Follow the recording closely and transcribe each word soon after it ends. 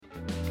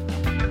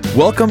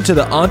Welcome to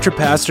the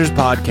EntrePastors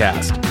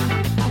Podcast.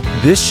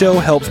 This show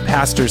helps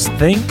pastors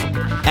think,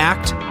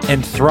 act,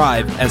 and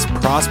thrive as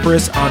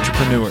prosperous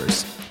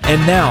entrepreneurs.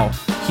 And now,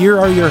 here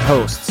are your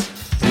hosts,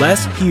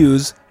 Les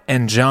Hughes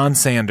and John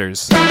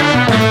Sanders. Well,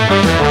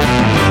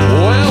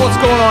 what's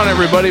going on,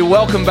 everybody?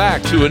 Welcome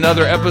back to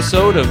another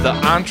episode of the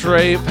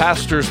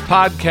EntrePastors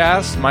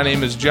Podcast. My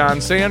name is John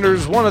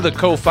Sanders, one of the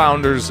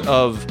co-founders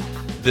of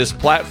this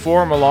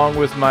platform, along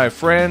with my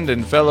friend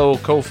and fellow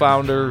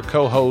co-founder,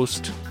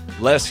 co-host,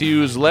 Les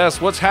Hughes. Les,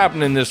 what's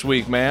happening this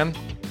week, man?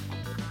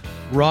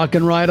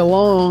 Rocking right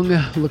along.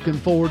 Looking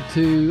forward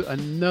to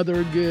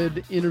another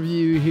good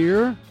interview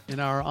here in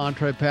our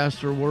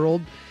EntrePastor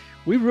world.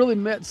 We've really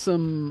met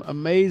some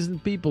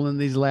amazing people in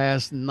these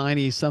last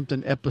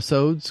 90-something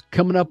episodes,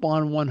 coming up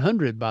on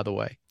 100, by the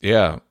way.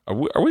 Yeah. Are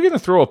we going to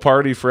throw a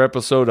party for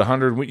episode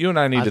 100? You and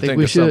I need to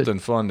think of something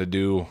fun to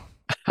do.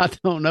 I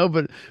don't know,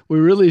 but we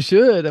really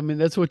should. I mean,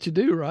 that's what you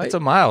do, right? It's a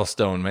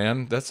milestone,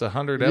 man. That's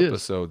 100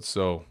 episodes,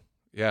 so...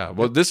 Yeah,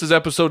 well, this is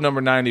episode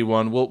number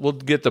 91. We'll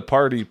get the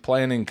party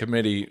planning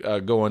committee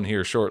going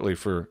here shortly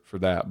for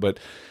that. But,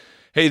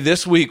 hey,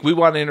 this week we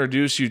want to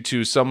introduce you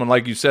to someone,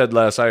 like you said,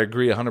 Les, I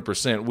agree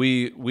 100%.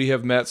 We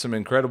have met some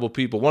incredible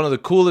people. One of the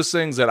coolest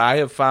things that I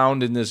have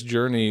found in this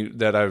journey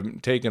that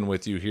I've taken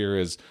with you here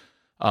is,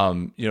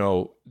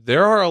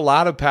 there are a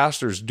lot of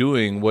pastors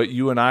doing what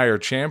you and I are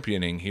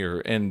championing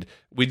here, and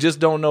we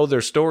just don't know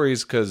their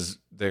stories because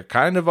they're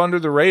kind of under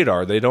the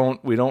radar. We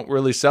don't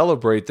really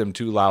celebrate them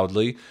too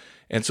loudly.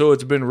 And so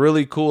it's been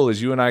really cool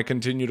as you and I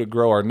continue to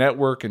grow our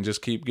network and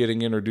just keep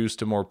getting introduced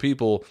to more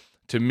people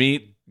to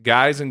meet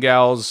guys and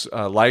gals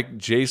like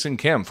Jason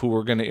Kempf, who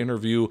we're going to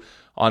interview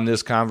on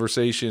this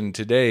conversation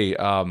today.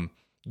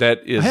 That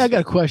is. Hey, I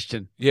got a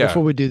question. Yeah.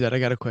 Before we do that, I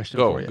got a question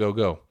for you.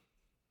 Go.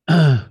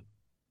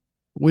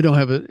 We don't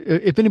have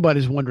if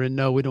anybody's wondering,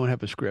 no, we don't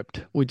have a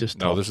script. We just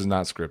talk. No, this is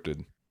not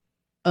scripted.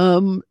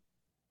 Of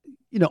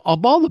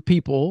all the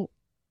people,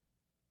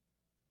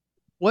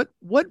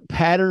 what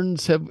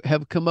patterns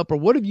have come up, or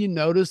what have you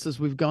noticed as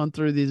we've gone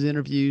through these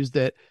interviews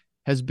that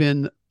has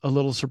been a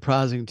little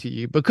surprising to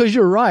you? Because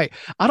you're right.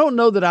 I don't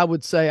know that I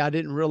would say I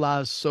didn't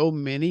realize so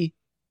many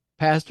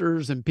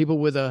pastors and people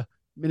with a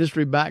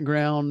ministry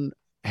background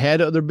had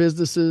other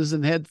businesses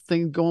and had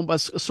things going by.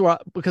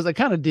 Because I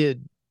kind of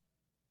did.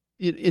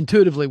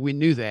 Intuitively, we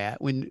knew that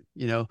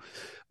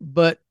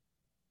but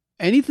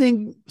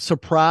anything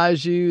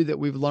surprise you that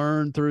we've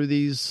learned through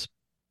these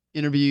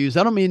interviews?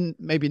 I don't mean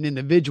maybe an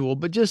individual,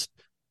 but just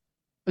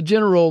a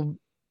general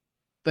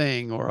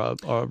thing or a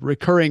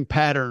recurring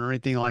pattern or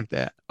anything like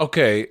that.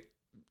 Okay.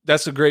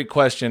 That's a great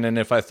question. And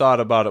if I thought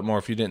about it more,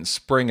 if you didn't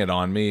spring it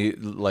on me,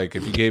 like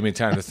if you gave me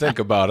time to think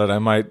about it, I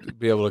might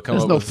be able to come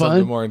up with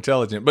something more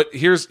intelligent. But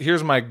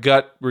here's my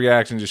gut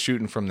reaction, just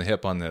shooting from the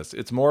hip on this.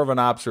 It's more of an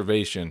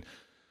observation.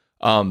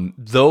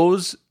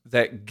 Those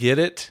that get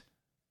it.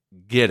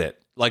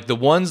 Like the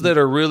ones that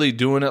are really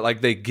doing it,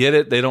 like they get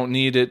it. They don't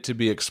need it to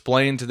be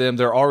explained to them.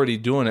 They're already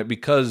doing it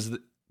because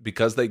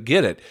they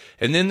get it.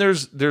 And then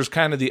there's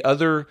kind of the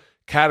other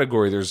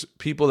category. There's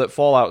people that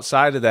fall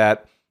outside of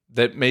that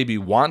maybe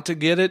want to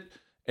get it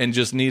and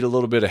just need a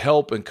little bit of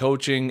help and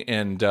coaching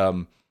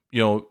and,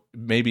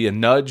 maybe a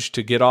nudge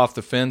to get off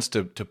the fence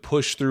to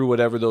push through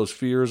whatever those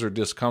fears or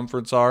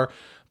discomforts are.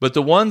 But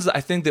the ones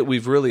I think that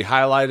we've really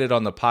highlighted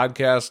on the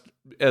podcast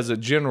as a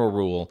general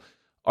rule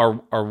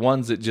are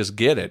ones that just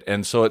get it.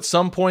 And so at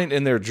some point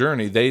in their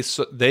journey,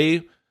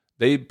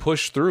 they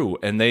push through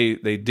and they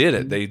did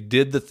it. They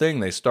did the thing.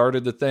 They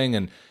started the thing,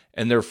 and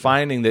they're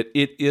finding that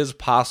it is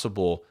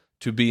possible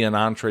to be an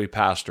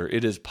EntrePastor.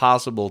 It is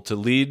possible to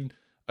lead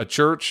a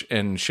church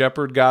and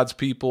shepherd God's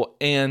people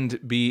and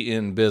be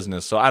in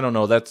business. So I don't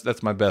know.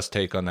 That's my best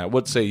take on that.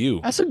 What say you?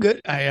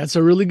 That's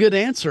a really good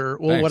answer.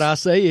 Well, Thanks. What I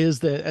say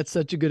is that that's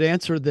such a good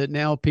answer that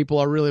now people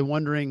are really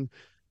wondering.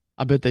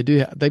 I bet they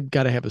do. They've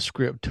got to have a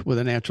script with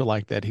an answer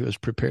like that. He was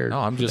prepared. No,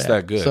 I'm just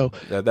that good. So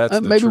that's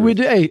maybe truth. we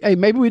do. Hey,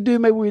 maybe we do.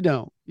 Maybe we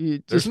don't.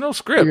 There's no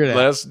script,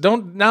 Les.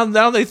 Don't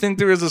now they think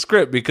there is a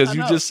script because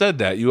you just said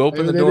that. You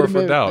opened the door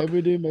for doubt. Maybe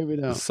we do. Maybe we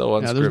don't. It's so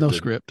unscripted. No, there's no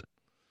script.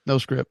 No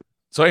script.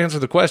 So answer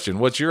the question.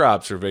 What's your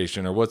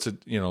observation, or what's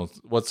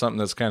something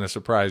that's kind of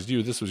surprised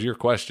you? This was your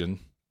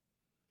question.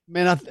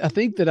 Man, I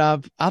think that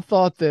I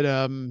thought that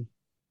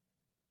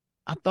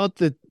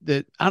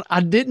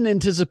I didn't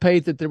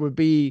anticipate that there would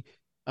be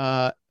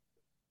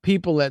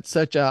people at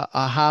such a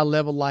high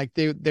level, like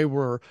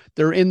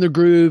they're in the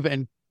groove,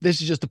 and this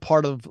is just a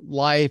part of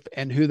life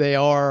and who they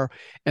are,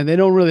 and they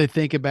don't really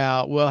think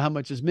about, well, how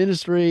much is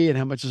ministry and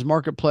how much is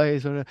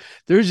marketplace.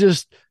 There's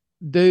just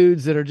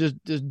dudes that are just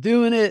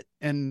doing it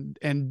and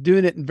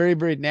doing it very,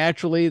 very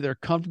naturally. They're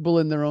comfortable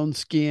in their own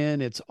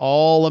skin. It's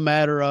all a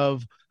matter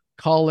of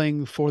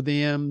calling for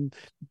them.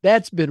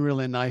 That's been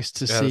really nice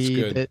to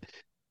see.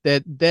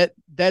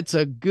 That's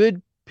a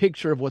good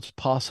picture of what's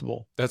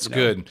possible. That's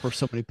good for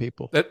so many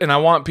people. And I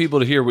want people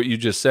to hear what you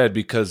just said,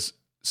 because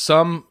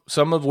some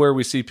of where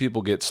we see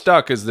people get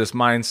stuck is this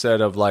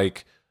mindset of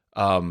like,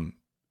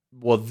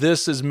 well,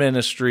 this is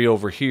ministry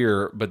over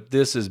here, but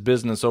this is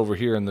business over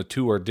here, and the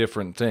two are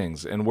different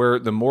things. And where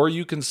the more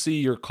you can see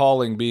your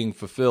calling being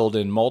fulfilled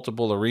in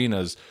multiple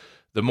arenas,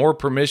 the more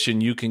permission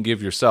you can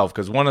give yourself.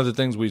 Because one of the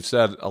things we've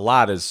said a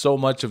lot is so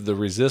much of the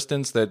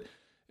resistance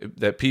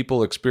that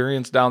people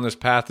experience down this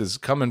path is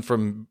coming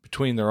from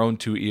between their own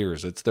two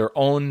ears. It's their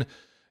own,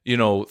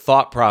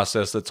 thought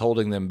process that's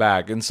holding them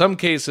back. In some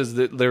cases,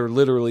 that there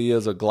literally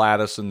is a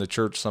Gladys in the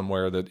church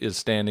somewhere that is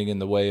standing in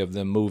the way of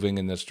them moving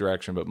in this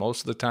direction. But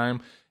most of the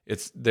time,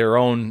 it's their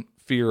own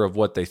fear of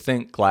what they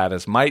think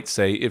Gladys might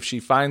say if she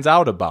finds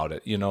out about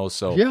it,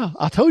 so. Yeah,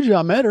 I told you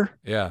I met her.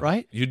 Yeah.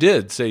 Right? You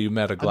did say you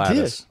met a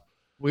Gladys. I did.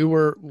 We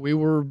were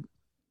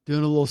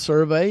doing a little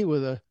survey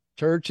with a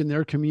church in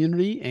their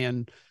community,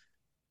 and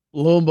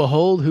lo and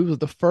behold, who was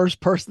the first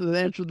person that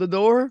answered the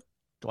door?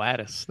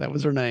 Gladys. That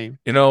was her name.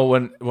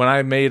 When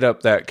I made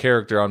up that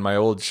character on my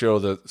old show,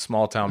 the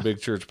Small Town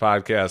Big Church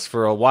podcast,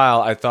 for a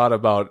while I thought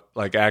about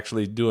like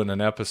actually doing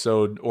an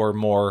episode or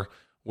more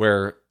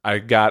where I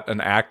got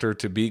an actor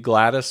to be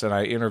Gladys and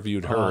I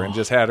interviewed her and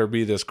just had her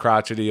be this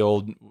crotchety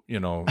old,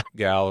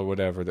 gal or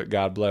whatever, that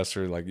God bless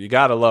her. Like, you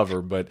got to love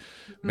her, but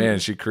man,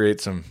 she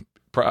creates some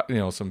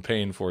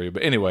pain for you.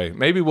 But anyway,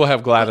 maybe we'll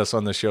have Gladys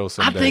on the show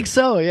someday. I think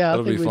so. Yeah.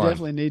 That'll I think be we fun.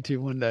 definitely need to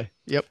one day.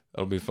 Yep.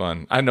 That'll be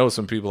fun. I know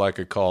some people I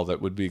could call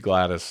that would be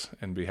Gladys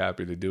and be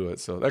happy to do it.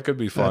 So that could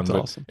be fun. That's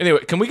awesome.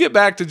 Anyway, can we get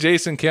back to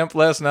Jason Kempf,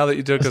 Les, now that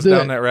you took us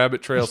down that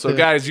rabbit trail? So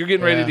guys, you're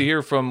getting ready to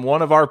hear from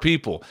one of our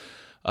people.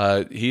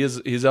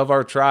 He's of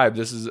our tribe.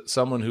 This is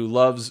someone who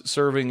loves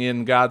serving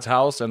in God's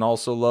house and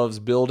also loves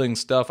building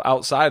stuff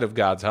outside of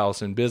God's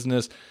house in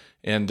business.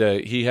 And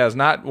he has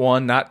not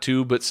one, not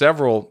two, but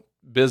several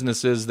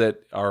businesses that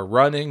are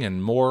running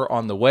and more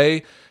on the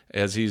way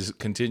as he's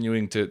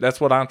continuing to.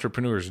 That's what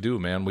entrepreneurs do,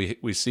 man.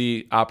 We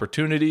see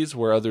opportunities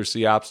where others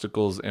see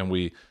obstacles, and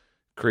we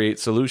create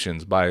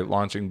solutions by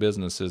launching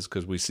businesses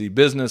because we see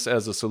business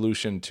as a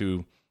solution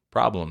to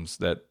problems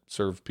that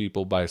serve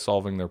people by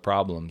solving their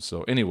problems.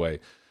 So anyway,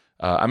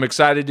 I'm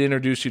excited to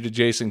introduce you to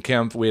Jason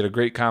Kempf. We had a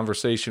great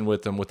conversation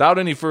with him. Without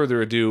any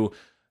further ado,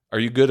 are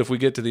you good if we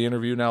get to the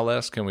interview now,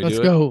 Les? Can we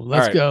do it?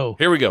 Let's go.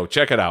 Here we go.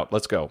 Check it out.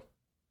 Let's go.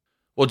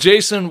 Well,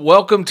 Jason,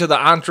 welcome to the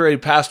Entre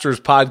Pastors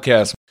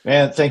podcast.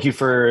 Man, thank you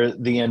for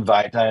the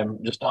invite. I'm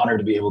just honored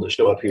to be able to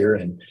show up here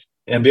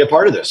and be a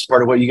part of this,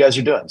 part of what you guys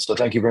are doing. So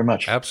thank you very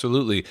much.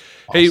 Absolutely.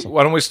 Awesome. Hey,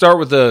 why don't we start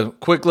with a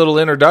quick little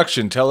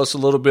introduction? Tell us a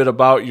little bit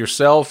about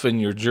yourself and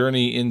your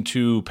journey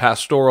into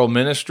pastoral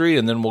ministry,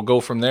 and then we'll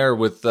go from there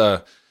with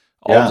all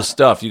the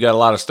stuff. You got a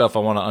lot of stuff I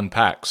want to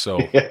unpack. So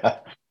yeah,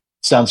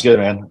 sounds good,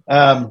 man.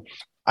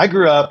 I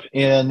grew up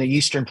in the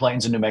Eastern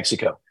Plains of New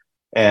Mexico,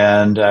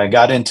 and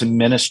got into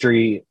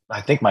ministry,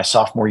 I think, my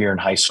sophomore year in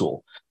high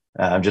school.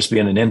 Just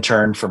being an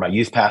intern for my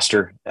youth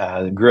pastor.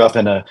 Grew up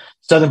in a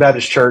Southern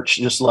Baptist church,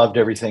 just loved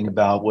everything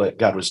about what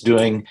God was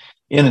doing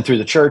in and through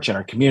the church and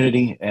our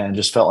community, and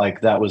just felt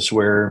like that was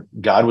where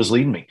God was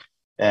leading me.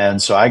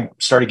 And so I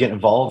started getting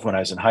involved when I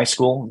was in high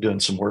school, doing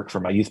some work for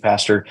my youth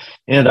pastor.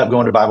 Ended up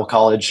going to Bible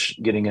college,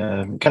 getting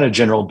a kind of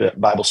general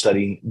biblical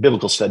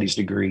studies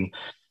degree.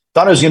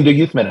 Thought I was going to do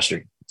youth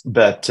ministry.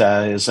 But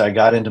as I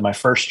got into my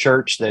first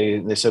church,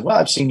 they said, well,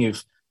 I've seen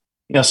you've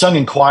sung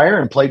in choir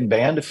and played in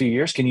band a few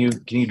years. Can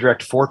you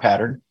direct a 4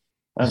 pattern?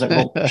 I was like,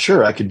 well,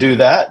 sure, I could do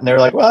that. And they're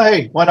like, well,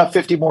 hey, why not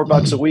 $50 more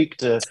a week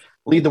to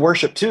lead the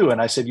worship too?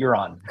 And I said, you're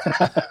on.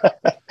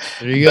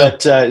 There you go.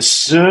 But as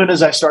soon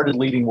as I started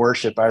leading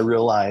worship, I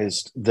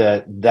realized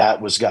that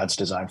was God's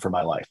design for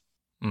my life.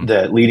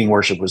 That leading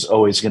worship was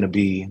always going to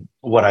be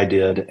what I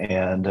did.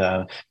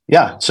 And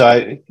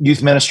so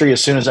youth ministry,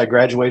 as soon as I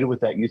graduated with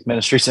that youth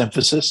ministry's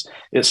emphasis,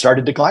 it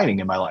started declining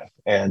in my life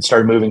and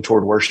started moving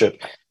toward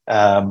worship.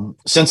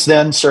 Since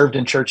then, served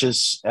in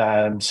churches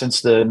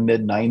since the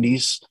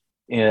mid-90s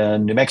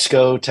in New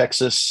Mexico,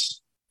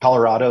 Texas,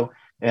 Colorado,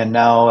 and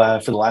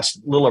now for the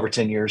last little over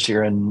 10 years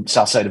here in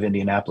south side of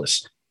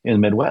Indianapolis in the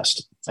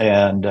Midwest.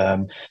 And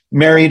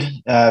married,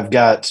 I've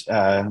got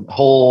a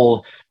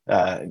whole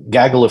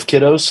gaggle of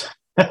kiddos.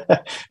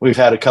 We've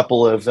had a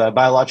couple of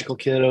biological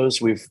kiddos.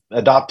 We've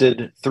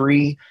adopted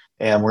 3,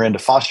 and we're into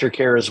foster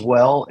care as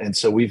well. And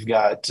so we've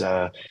got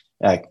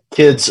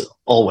kids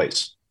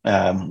always.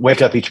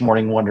 Wake up each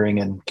morning wondering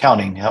and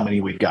counting how many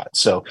we've got.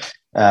 So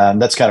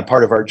that's kind of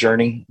part of our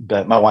journey.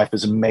 But my wife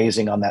is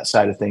amazing on that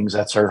side of things.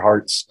 That's her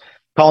heart's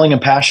calling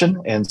and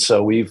passion. And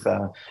so we've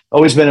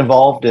always been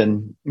involved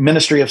in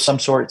ministry of some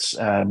sorts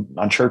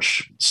on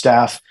church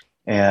staff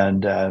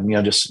and,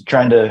 just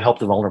trying to help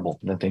the vulnerable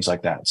and things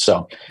like that.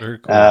 So, very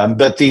cool.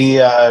 But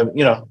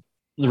the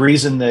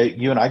reason that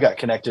you and I got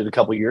connected a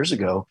couple of years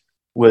ago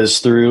was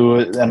through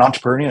an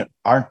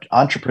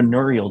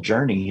entrepreneurial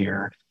journey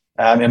here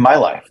in my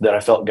life that I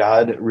felt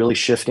God really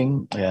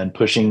shifting and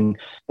pushing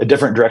a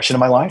different direction in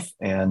my life.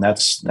 And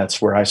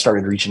that's where I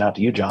started reaching out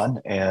to you, John.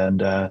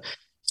 And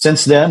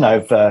since then,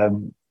 I've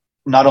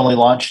not only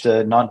launched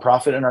a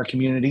nonprofit in our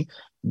community,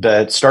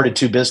 but started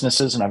 2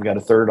 businesses, and I've got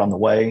a third on the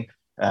way.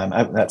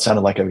 That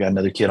sounded like I've got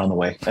another kid on the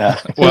way. Well,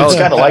 it's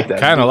kind of like that.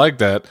 Kind of like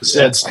that.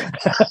 It's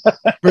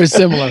very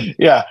similar.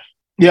 Yeah.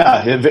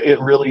 Yeah, it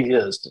really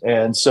is.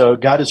 And so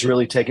God has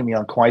really taken me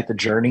on quite the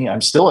journey.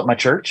 I'm still at my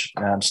church.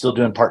 I'm still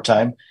doing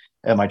part-time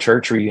at my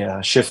church. We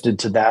shifted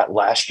to that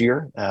last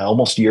year,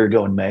 almost a year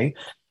ago in May.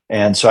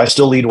 And so I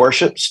still lead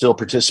worship, still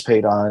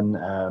participate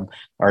on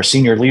our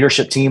senior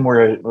leadership team.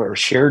 We're a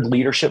shared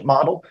leadership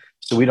model.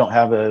 So we don't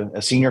have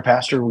a senior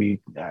pastor.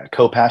 We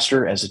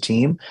co-pastor as a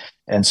team.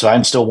 And so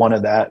I'm still one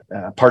of that,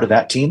 part of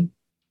that team.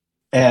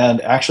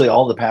 And actually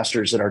all the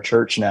pastors at our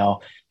church now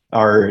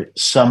are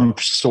some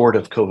sort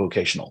of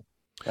co-vocational.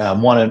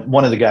 One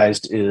of the guys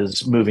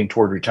is moving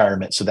toward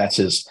retirement, so that's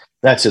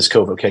his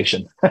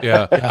co-vocation.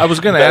 Yeah, I was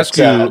going to ask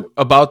you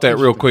about that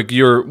real quick.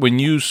 When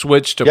you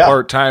switched to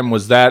part-time,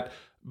 was that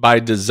by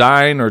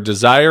design or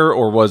desire,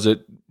 or was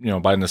it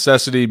by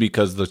necessity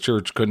because the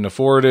church couldn't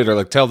afford it? Or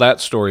like, tell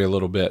that story a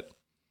little bit.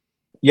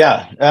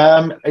 Yeah,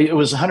 it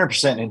was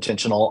 100%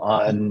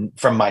 intentional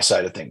from my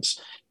side of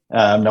things.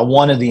 Now,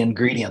 one of the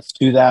ingredients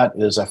to that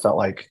is I felt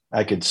like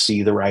I could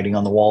see the writing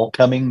on the wall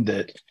coming,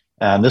 that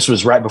this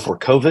was right before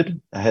COVID.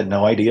 I had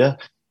no idea.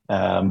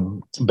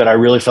 But I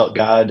really felt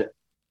God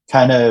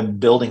kind of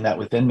building that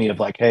within me of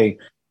like, hey,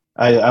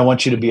 I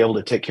want you to be able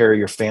to take care of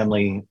your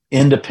family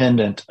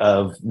independent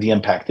of the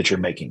impact that you're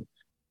making.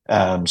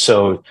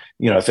 So,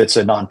 if it's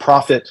a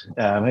nonprofit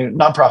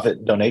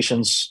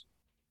donations,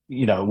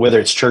 whether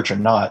it's church or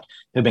not,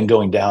 have been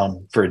going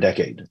down for a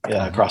decade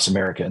across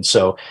America. And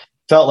so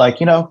felt like,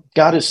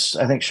 God is,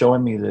 I think,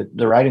 showing me that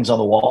the writing's on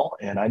the wall,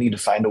 and I need to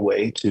find a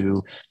way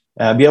to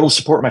be able to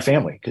support my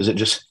family, because it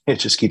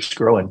just keeps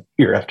growing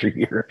year after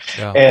year.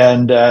 Yeah.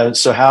 And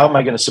so how am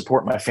I going to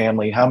support my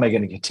family? How am I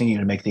going to continue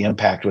to make the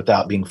impact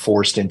without being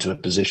forced into a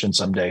position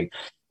someday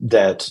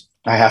that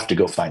I have to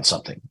go find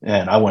something?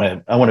 And I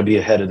want to be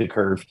ahead of the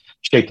curve,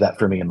 shape that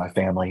for me and my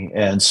family.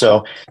 And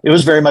so it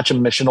was very much a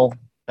missional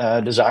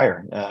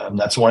desire.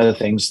 That's one of the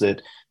things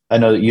that I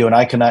know that you and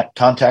I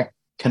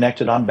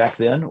connected on back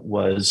then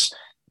was,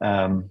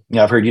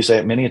 I've heard you say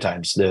it many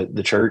times,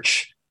 the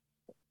church,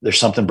 there's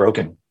something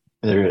broken.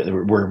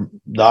 The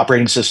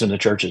operating system of the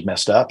church is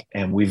messed up,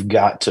 and we've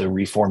got to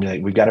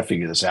reformulate. We've got to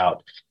figure this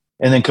out.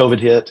 And then COVID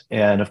hit,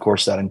 and of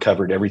course that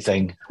uncovered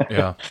everything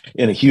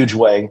in a huge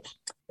way.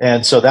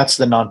 And so that's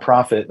the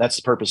nonprofit. That's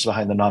the purpose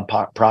behind the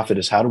nonprofit,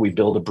 is how do we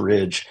build a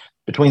bridge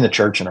between the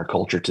church and our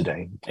culture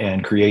today,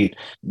 and create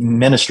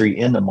ministry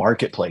in the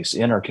marketplace,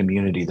 in our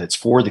community, that's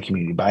for the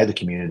community, by the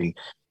community.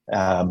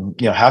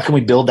 How can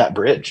we build that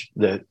bridge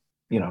that,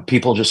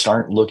 people just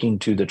aren't looking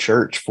to the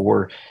church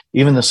for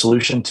even the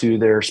solution to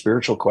their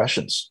spiritual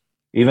questions.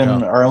 Even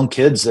our own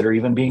kids that are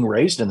even being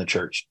raised in the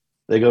church,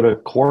 they go to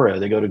Quora,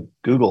 they go to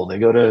Google, they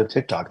go to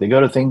TikTok, they go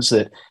to things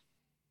that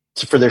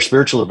for their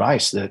spiritual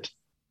advice, that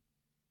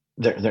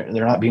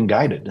they're not being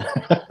guided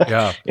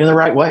in the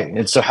right way.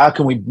 And so how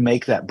can we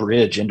make that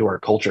bridge into our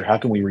culture? How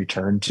can we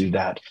return to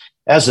that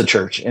as a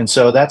church? And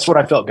so that's what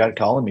I felt God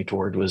calling me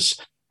toward, was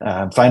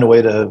find a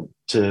way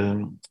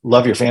to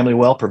love your family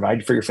well,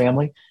 provide for your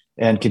family,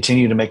 and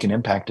continue to make an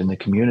impact in the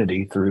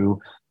community through,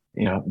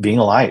 being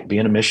a light,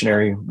 being a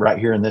missionary right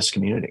here in this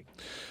community.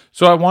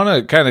 So I want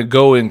to kind of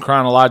go in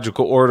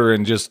chronological order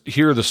and just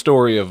hear the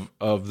story of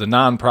the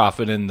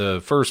nonprofit in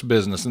the first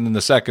business and then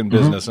the second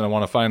business. And I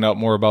want to find out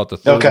more about the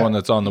third one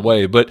that's on the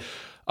way. But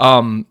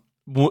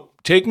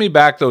take me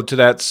back, though, to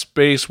that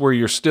space where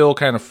you're still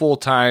kind of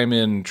full-time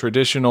in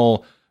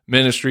traditional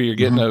ministry. You're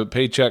getting a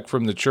paycheck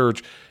from the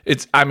church.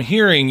 I'm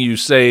hearing you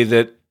say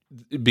that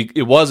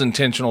it was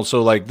intentional.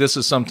 So like, this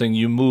is something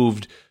you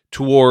moved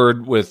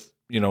toward with,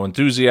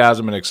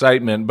 enthusiasm and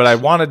excitement. But I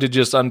wanted to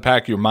just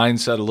unpack your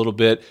mindset a little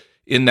bit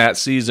in that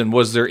season.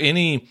 Was there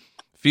any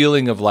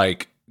feeling of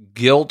like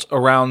guilt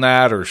around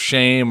that, or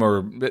shame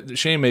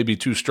may be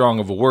too strong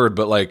of a word,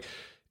 but like,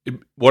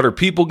 what are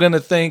people going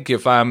to think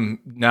if I'm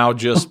now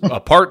just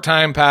a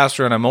part-time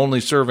pastor and I'm only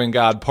serving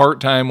God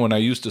part-time when I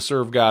used to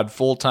serve God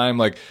full-time?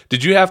 Like,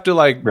 did you have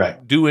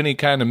to do any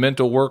kind of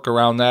mental work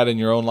around that in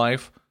your own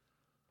life?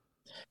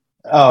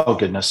 Oh,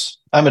 goodness.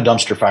 I'm a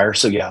dumpster fire.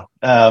 So yeah,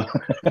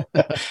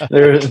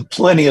 there's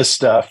plenty of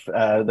stuff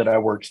that I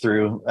worked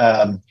through.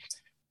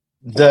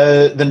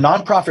 The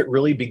nonprofit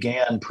really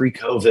began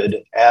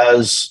pre-COVID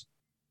as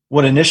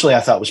what initially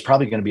I thought was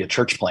probably going to be a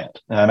church plant.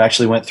 I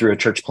actually went through a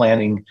church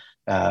planting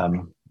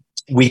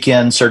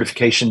weekend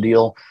certification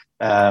deal,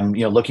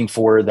 looking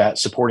for that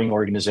supporting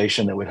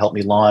organization that would help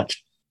me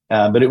launch.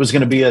 But it was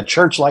going to be a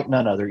church like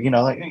none other.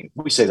 Like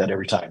we say that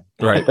every time.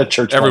 Right. A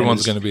church.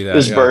 Everyone's going to be that.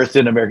 Is birthed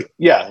in America.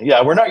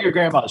 Yeah. We're not your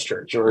grandma's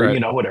church or,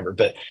 whatever.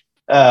 But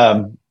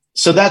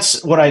so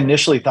that's what I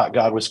initially thought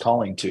God was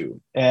calling to.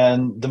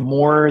 And the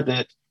more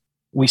that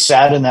we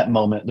sat in that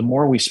moment, the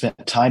more we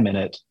spent time in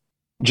it,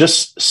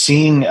 just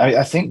seeing,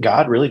 I think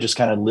God really just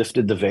kind of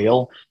lifted the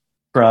veil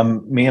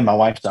from me and my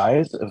wife's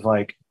eyes of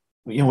like,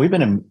 we've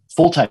been in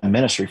full-time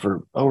ministry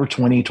for over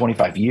 20,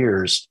 25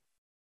 years.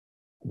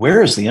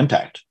 Where is the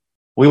impact?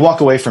 We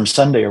walk away from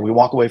Sunday, or we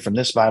walk away from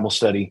this Bible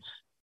study.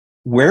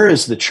 Where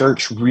is the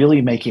church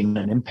really making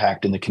an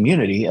impact in the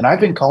community? And I've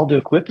been called to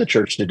equip the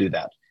church to do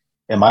that.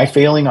 Am I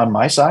failing on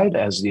my side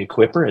as the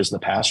equipper, as the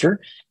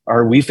pastor?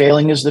 Are we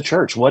failing as the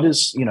church? What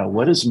is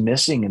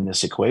missing in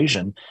this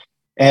equation?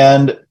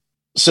 And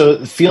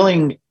so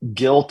feeling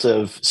guilt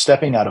of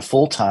stepping out of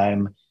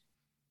full-time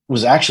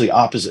was actually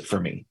opposite for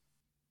me.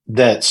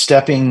 That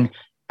stepping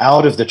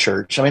out of the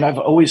church, I mean, I've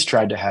always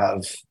tried to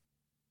have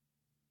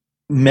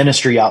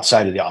ministry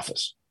outside of the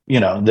office.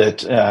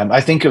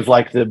 I think of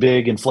like the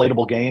big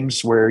inflatable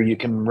games where you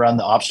can run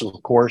the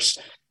obstacle course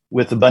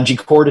with the bungee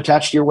cord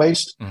attached to your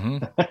waist.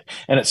 Mm-hmm.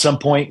 And at some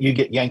point you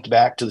get yanked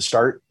back to the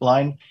start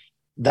line.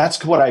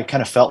 That's what I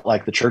kind of felt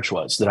like the church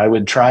was, that I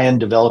would try and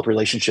develop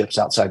relationships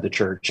outside the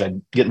church.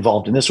 I'd get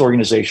involved in this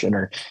organization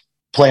or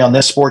play on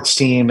this sports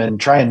team and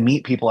try and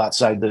meet people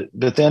outside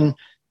but then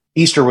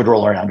Easter would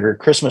roll around or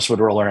Christmas would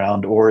roll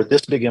around or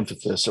this big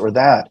emphasis or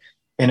that.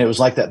 And it was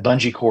like that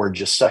bungee cord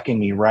just sucking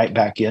me right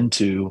back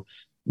into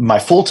my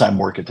full-time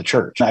work at the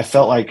church. And I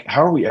felt like,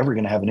 how are we ever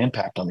going to have an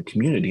impact on the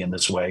community in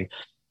this way?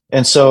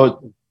 And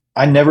so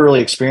I never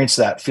really experienced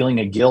that feeling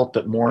of guilt,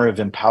 but more of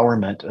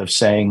empowerment of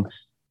saying,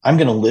 I'm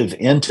going to live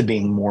into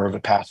being more of a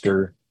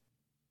pastor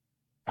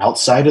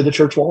outside of the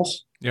church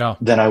walls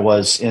than I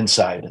was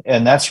inside.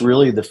 And that's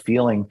really the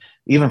feeling,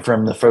 even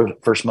from the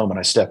first moment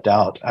I stepped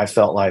out, I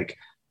felt like,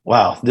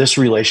 wow, this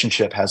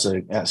relationship has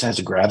a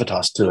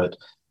gravitas to it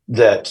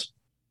that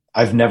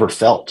I've never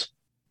felt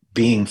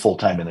being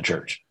full-time in the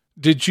church.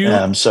 Did you,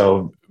 and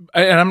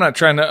I'm not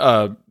trying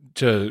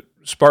to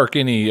spark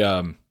any,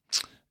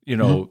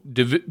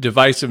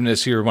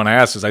 divisiveness here when I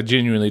ask this. I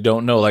genuinely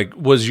don't know. Like,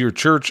 was your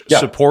church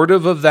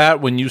supportive of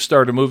that when you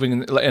started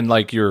moving and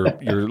like your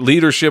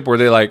leadership? Were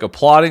they like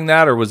applauding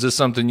that, or was this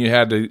something you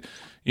had to,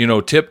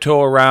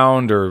 tiptoe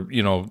around or,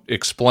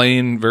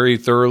 explain very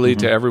thoroughly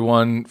to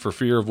everyone for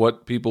fear of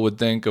what people would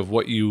think of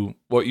what you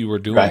were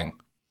doing? Right.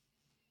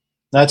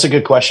 That's a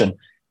good question.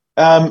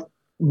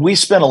 We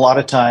spent a lot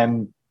of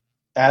time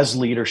as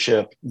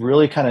leadership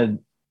really kind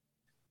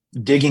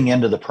of digging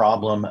into the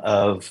problem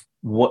of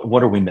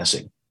what are we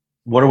missing?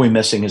 What are we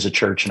missing as a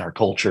church in our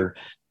culture?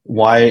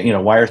 Why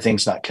are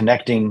things not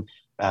connecting?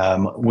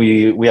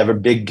 We have a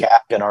big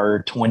gap in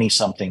our 20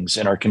 somethings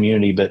in our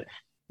community, but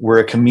we're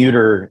a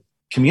commuter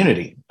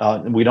community.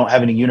 We don't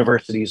have any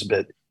universities,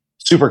 but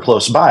super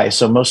close by.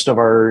 So most of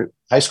our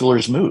high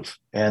schoolers move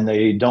and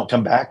they don't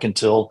come back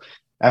until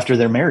after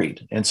they're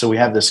married. And so we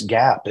have this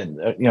gap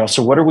and,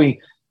 so what are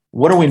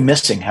we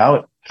missing?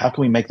 How can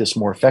we make this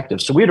more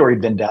effective? So we had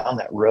already been down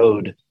that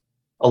road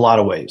a lot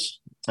of ways,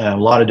 a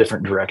lot of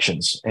different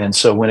directions. And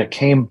so when it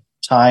came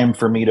time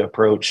for me to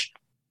approach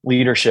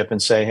leadership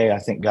and say, hey, I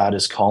think God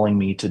is calling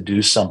me to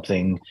do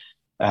something,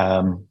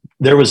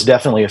 there was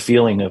definitely a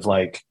feeling of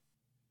like,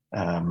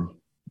 well,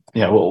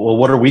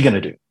 what are we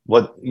going to do?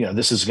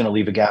 This is going to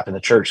leave a gap in the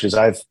church, because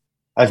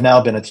I've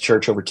now been at the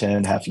church over 10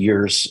 and a half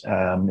years.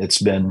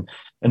 It's been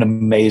an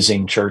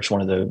amazing church,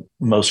 one of the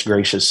most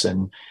gracious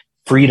and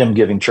freedom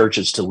giving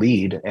churches to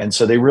lead. And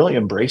so they really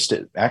embraced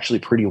it actually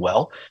pretty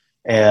well.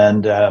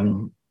 And,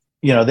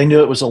 they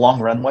knew it was a long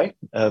runway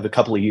of a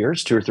couple of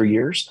years, 2 or 3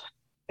 years.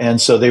 And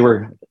so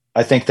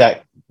I think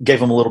that gave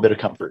them a little bit of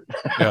comfort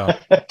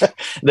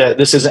that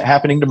this isn't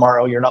happening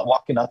tomorrow. You're not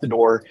walking out the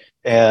door.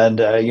 And,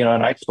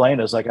 and I explained,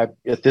 I was like,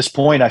 at this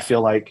point, I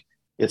feel like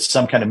it's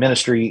some kind of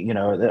ministry,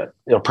 that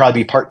it'll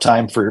probably be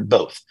part-time for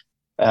both.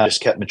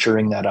 Just kept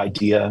maturing that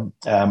idea.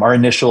 Our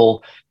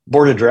initial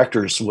board of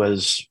directors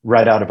was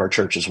right out of our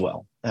church as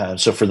well.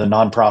 So for the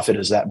nonprofit,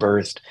 as that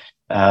birthed,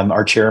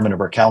 our chairman of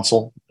our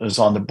council was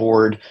on the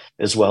board,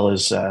 as well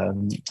as, a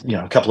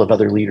couple of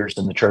other leaders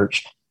in the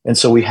church. And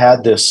so we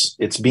had this,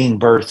 it's being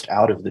birthed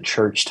out of the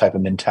church type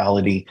of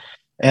mentality.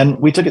 And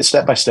we took it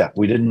step by step.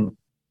 We didn't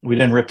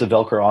rip the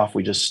Velcro off.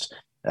 We just,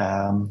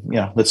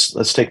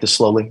 let's take this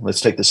slowly.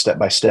 Let's take this step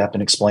by step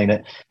and explain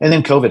it. And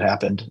then COVID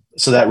happened.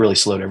 So that really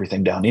slowed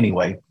everything down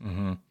anyway.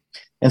 Mm-hmm.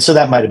 And so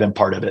that might've been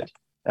part of it.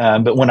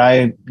 But when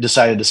I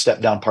decided to step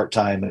down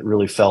part-time, it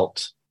really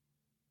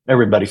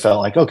everybody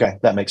felt like, okay,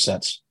 that makes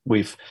sense.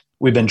 We've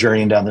been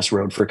journeying down this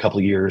road for a couple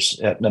of years.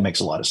 That makes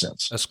a lot of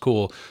sense. That's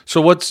cool.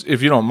 So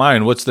if you don't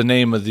mind, what's the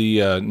name of the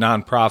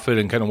nonprofit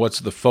and kind of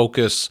what's the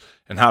focus,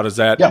 and how does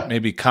that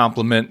maybe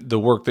complement the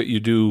work that you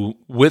do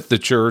with the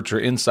church or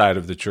inside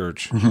of the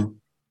church? Mm-hmm.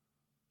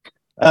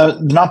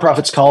 The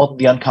nonprofit's called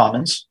The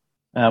Uncommons.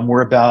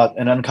 We're about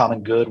an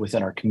uncommon good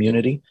within our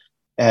community.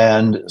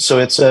 And so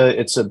it's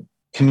a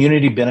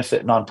community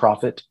benefit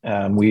nonprofit.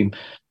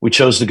 We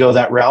chose to go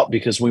that route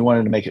because we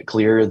wanted to make it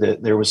clear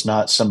that there was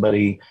not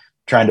somebody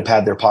trying to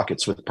pad their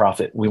pockets with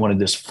profit. We wanted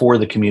this for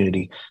the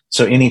community.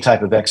 So any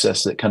type of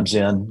excess that comes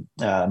in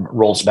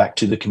rolls back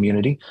to the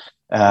community.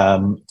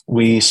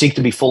 We seek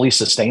to be fully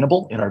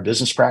sustainable in our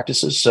business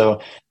practices.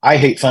 So I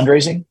hate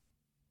fundraising,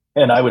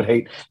 and I would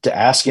hate to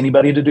ask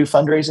anybody to do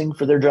fundraising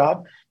for their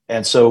job.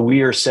 And so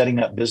we are setting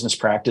up business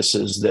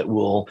practices that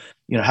will,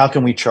 how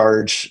can we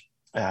charge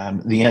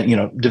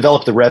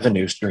develop the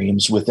revenue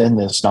streams within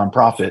this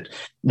nonprofit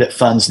that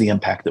funds the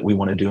impact that we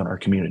want to do in our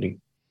community.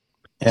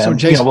 And, so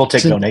Jason, we'll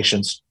take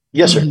donations.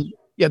 Yes, sir.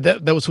 Yeah,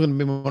 that was going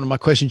to be one of my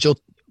questions.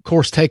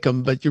 course, take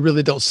them, but you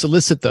really don't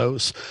solicit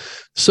those.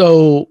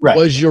 So right.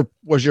 was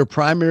your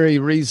primary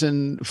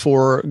reason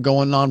for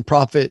going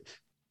nonprofit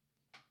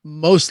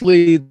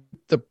mostly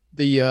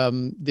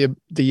the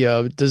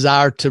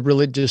desire to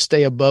really just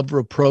stay above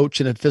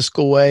reproach in a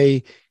fiscal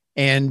way?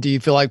 And do you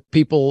feel like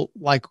people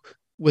like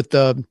with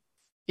the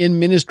in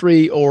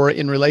ministry or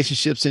in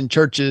relationships in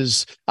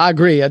churches? I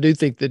agree. I do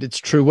think that it's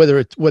true, whether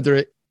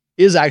it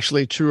is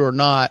actually true or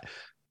not.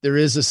 There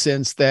is a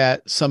sense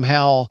that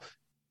somehow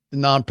the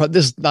nonprofit,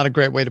 this is not a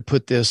great way to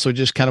put this, so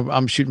just kind of,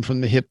 I'm shooting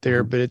from the hip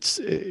there, but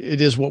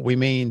it is what we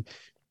mean.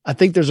 I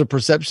think there's a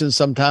perception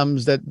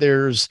sometimes that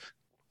there's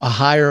a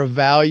higher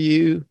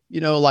value,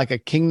 like a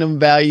kingdom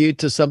value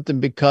to something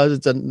because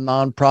it's a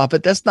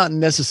nonprofit. That's not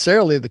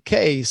necessarily the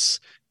case,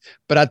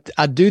 but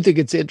I do think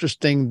it's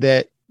interesting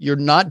that you're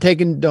not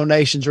taking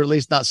donations, or at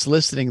least not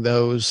soliciting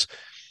those.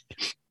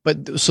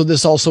 But so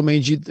this also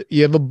means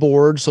you have a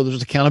board, so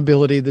there's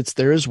accountability that's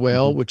there as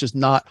well, which is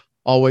not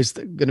always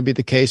going to be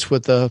the case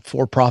with a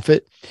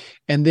for-profit.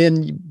 And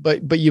then,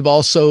 but you've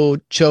also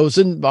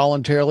chosen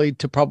voluntarily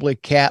to probably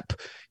cap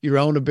your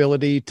own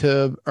ability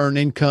to earn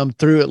income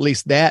through at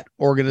least that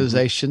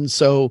organization.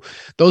 So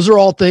those are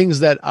all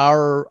things that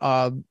our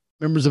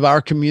members of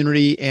our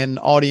community and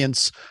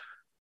audience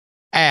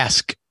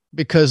ask,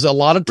 because a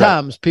lot of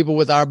times people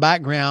with our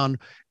background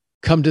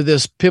come to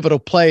this pivotal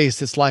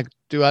place. It's like,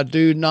 do I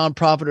do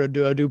nonprofit or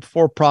do I do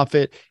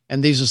for-profit?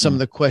 And these are some of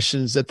the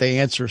questions that they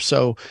answer.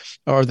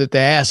 Or that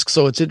they ask.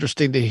 So it's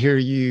interesting to hear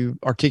you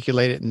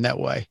articulate it in that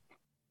way.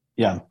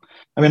 Yeah.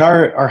 I mean,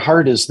 our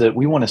heart is that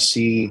we want to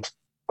see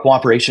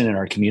cooperation in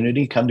our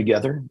community come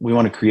together. We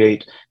want to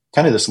create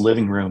kind of this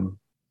living room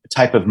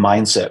type of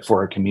mindset for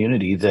our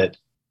community that,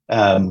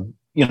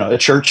 a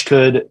church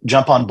could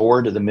jump on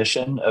board to the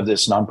mission of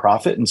this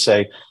nonprofit and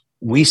say,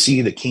 we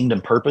see the kingdom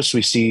purpose.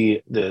 We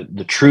see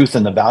the truth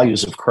and the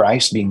values of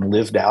Christ being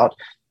lived out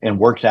and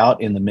worked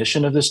out in the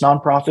mission of this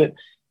nonprofit.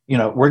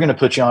 We're going to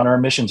put you on our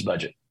missions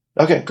budget.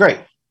 Okay, great.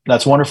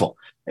 That's wonderful.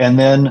 And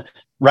then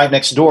right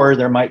next door,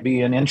 there might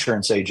be an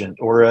insurance agent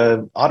or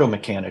an auto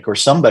mechanic or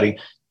somebody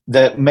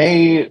that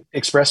may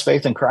express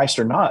faith in Christ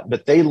or not,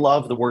 but they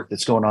love the work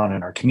that's going on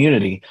in our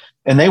community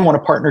and they want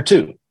to partner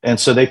too. And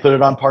so they put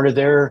it on part of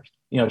their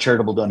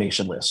charitable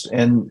donation list.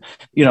 And,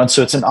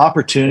 so it's an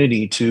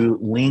opportunity to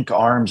link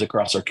arms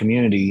across our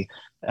community,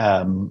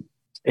 and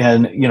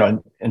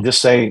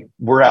just say,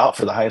 we're out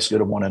for the highest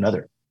good of one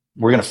another.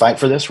 We're going to fight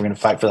for this. We're going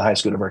to fight for the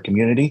highest good of our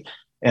community.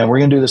 And we're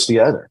going to do this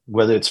together,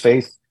 whether it's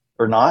faith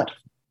or not.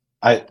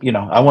 I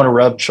want to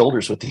rub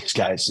shoulders with these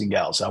guys and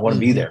gals. I want to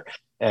be there.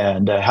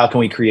 And how can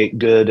we create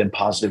good and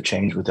positive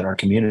change within our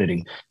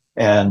community?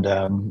 And,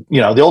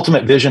 the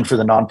ultimate vision for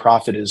the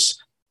nonprofit is,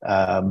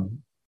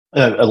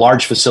 a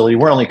large facility.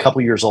 We're only a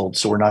couple years old,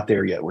 so we're not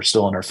there yet. We're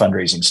still in our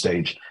fundraising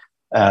stage.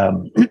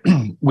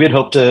 We had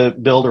hoped to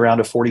build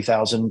around a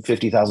 40,000,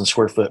 50,000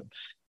 square foot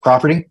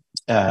property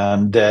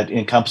that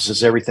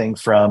encompasses everything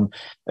from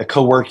a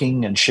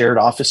co-working and shared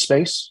office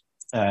space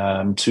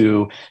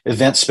to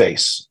event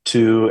space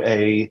to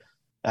a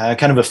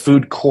kind of a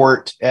food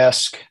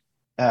court-esque.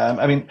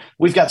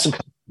 We've got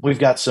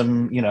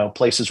some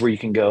places where you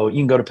can go. You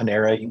can go to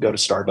Panera, you can go to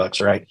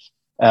Starbucks, right?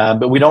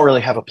 But we don't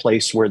really have a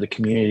place where the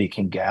community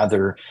can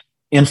gather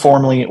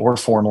informally or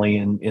formally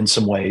in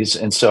some ways.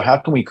 And so how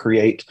can we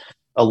create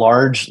a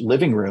large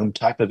living room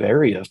type of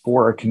area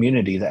for our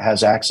community that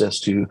has access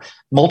to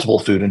multiple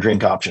food and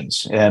drink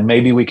options? And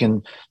maybe we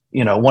can,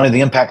 one of the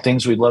impact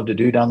things we'd love to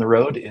do down the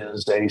road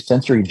is a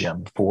sensory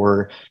gym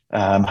for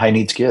high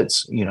needs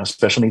kids,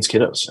 special needs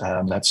kiddos.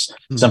 That's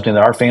something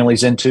that our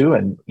family's into.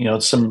 And,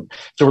 so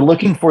we're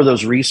looking for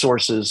those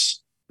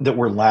resources that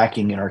we're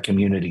lacking in our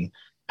community.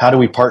 How do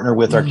we partner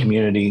with our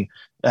community?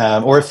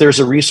 Or if there's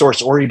a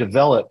resource already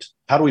developed,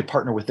 how do we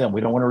partner with them?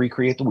 We don't want to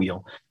recreate the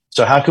wheel.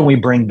 So how can we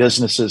bring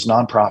businesses,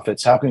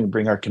 nonprofits, how can we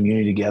bring our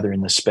community together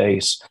in this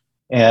space?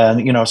 And,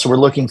 so we're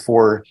looking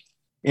for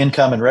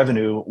income and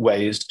revenue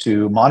ways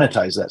to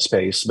monetize that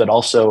space, but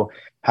also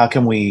how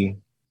can we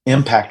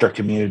impact our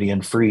community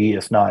in free,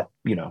 if not,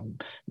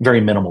 very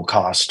minimal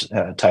cost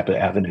type of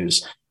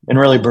avenues, and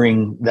really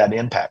bring that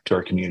impact to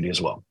our community as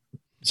well.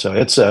 So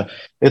it's a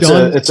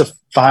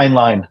fine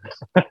line.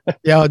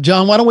 Yeah,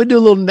 John, why don't we do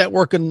a little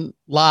networking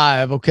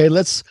live? Okay,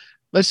 let's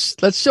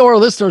show our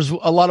listeners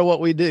a lot of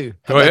what we do.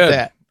 Go ahead.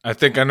 That? I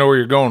think I know where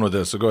you're going with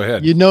this, so go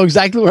ahead. You know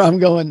exactly where I'm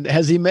going.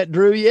 Has he met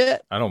Drew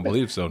yet? I don't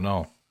believe so,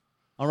 no.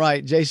 All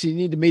right, Jason, you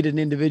need to meet an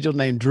individual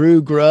named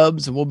Drew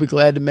Grubbs, and we'll be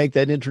glad to make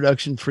that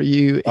introduction for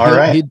you. All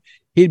right.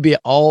 He'd be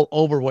all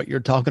over what you're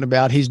talking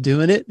about. He's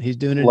doing it. He's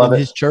doing it in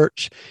his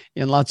church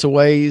in lots of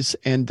ways.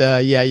 And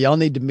y'all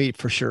need to meet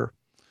for sure.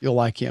 You'll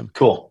like him.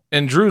 Cool.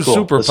 And Drew's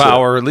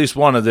superpower, at least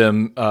one of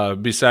them,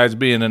 besides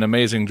being an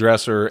amazing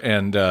dresser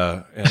and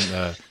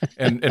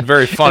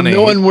very funny, and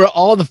knowing where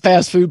all the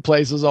fast food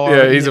places are.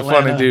 Yeah, he's a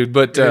funny dude.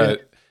 But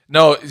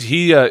no,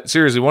 he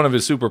seriously, one of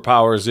his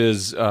superpowers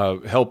is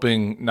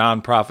helping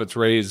nonprofits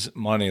raise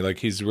money. Like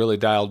he's really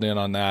dialed in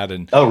on that.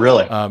 And oh,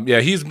 really?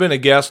 Yeah, he's been a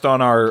guest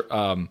on our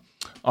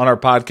on our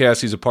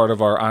podcast. He's a part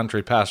of our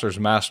Entre Pastors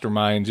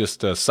Mastermind,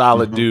 just a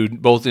solid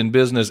dude, both in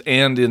business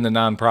and in the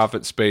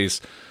nonprofit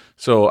space.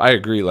 So I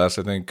agree, Les.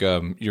 I think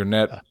your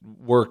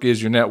network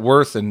is your net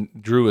worth, and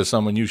Drew is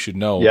someone you should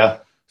know. Yeah.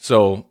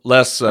 So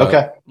Les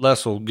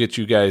will get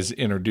you guys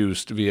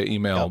introduced via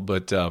email.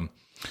 But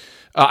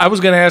I was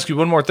going to ask you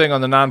one more thing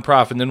on the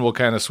nonprofit, and then we'll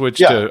kind of switch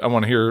to, I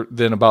want to hear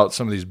then about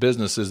some of these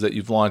businesses that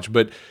you've launched.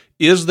 But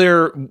is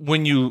there,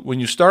 when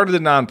you started the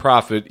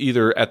nonprofit,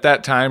 either at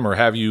that time or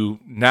have you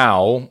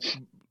now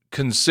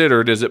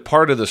considered, is it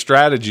part of the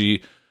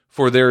strategy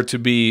for there to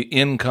be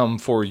income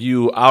for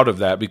you out of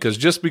that? Because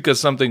just because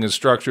something is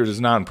structured as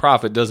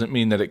nonprofit doesn't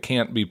mean that it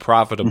can't be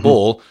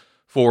profitable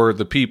for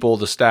the people,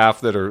 the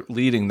staff that are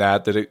leading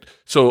that.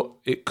 So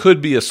it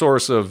could be a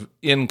source of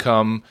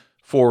income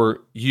for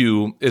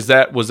you. Was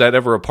that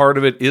ever a part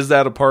of it? Is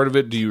that a part of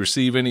it? Do you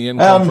receive any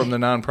income from the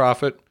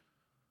nonprofit?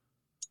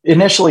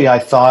 Initially, I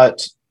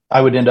thought I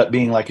would end up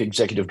being like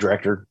executive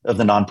director of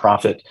the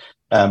nonprofit,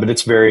 but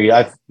it's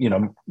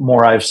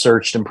more I've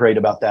searched and prayed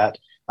about that.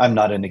 I'm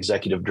not an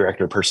executive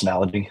director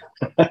personality.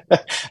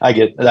 I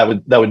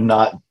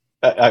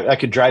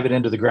could drive it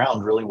into the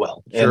ground really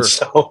well. Sure. And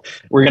so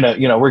we're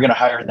gonna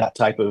hire that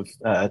type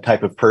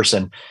of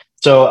person.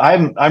 So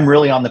I'm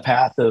really on the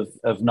path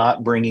of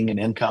not bringing an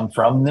income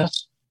from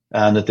this,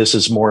 that this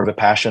is more of a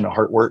passion, a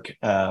heart work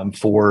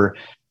for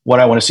what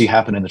I want to see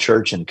happen in the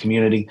church and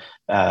community.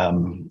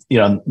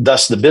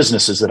 Thus the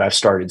businesses that I've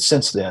started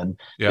since then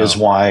is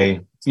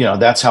why,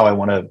 that's how I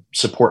want to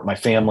support my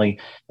family,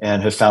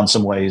 and have found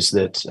some ways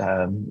that,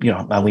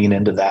 I lean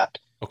into that.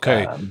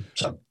 Okay.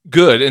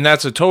 Good. And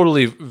that's a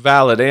totally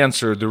valid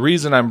answer. The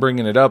reason I'm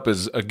bringing it up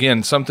is,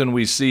 again, something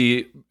we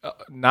see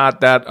not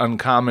that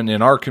uncommon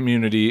in our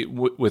community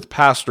with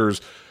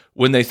pastors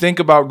when they think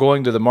about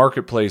going to the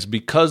marketplace,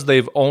 because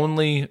they've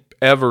only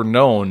ever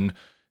known,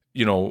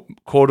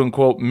 quote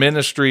unquote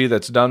ministry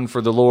that's done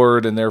for the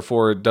Lord, and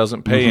therefore it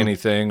doesn't pay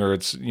anything, or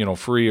it's,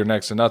 free or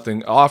next to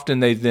nothing. Often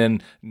they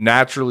then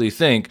naturally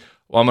think,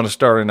 well, I'm going to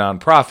start a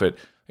nonprofit.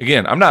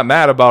 Again, I'm not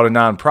mad about a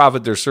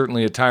nonprofit. There's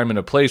certainly a time and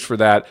a place for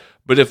that.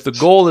 But if the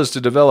goal is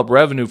to develop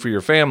revenue for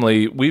your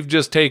family, we've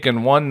just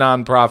taken one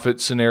nonprofit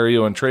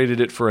scenario and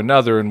traded it for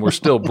another, and we're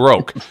still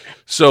broke.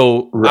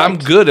 So right. I'm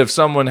good if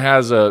someone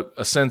has a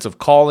sense of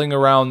calling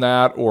around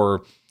that,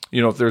 or,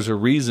 if there's a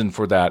reason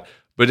for that.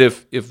 But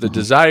if the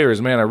desire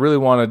is, man, I really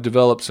want to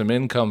develop some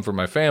income for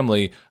my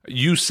family,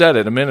 you said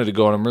it a minute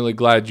ago, and I'm really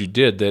glad you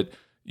did, that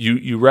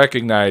you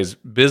recognize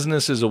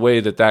business is a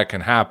way that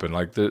can happen.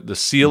 Like the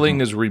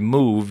ceiling is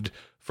removed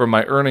from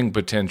my earning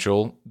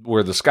potential,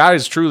 where the sky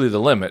is truly the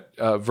limit,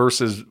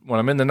 versus when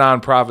I'm in the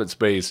nonprofit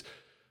space.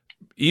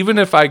 Even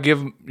if I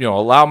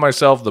allow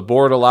myself, the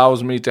board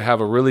allows me to have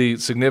a really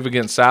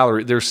significant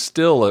salary, there's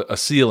still a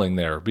ceiling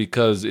there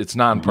because it's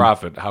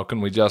nonprofit. How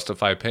can we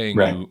justify paying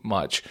you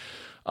much?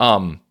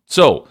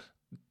 So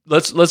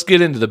let's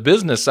get into the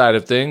business side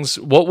of things.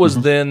 What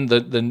was then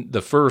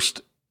the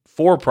first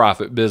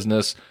for-profit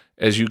business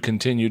as you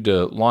continued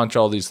to launch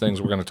all these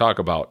things we're going to talk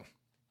about?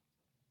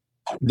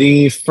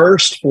 The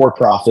first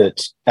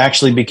for-profit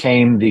actually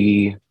became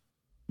the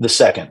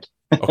second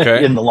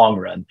in the long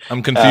run.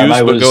 I'm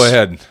confused, but go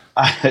ahead.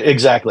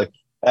 Exactly.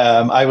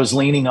 I was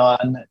leaning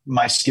on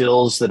my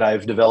skills that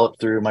I've developed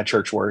through my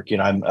church work.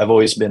 I've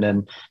always been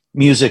in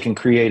music and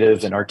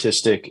creative and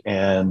artistic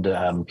and,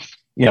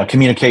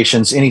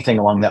 communications, anything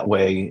along that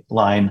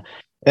line.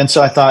 And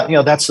so I thought,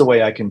 that's the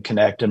way I can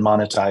connect and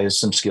monetize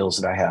some skills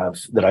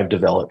that I've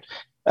developed.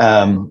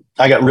 I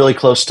got really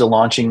close to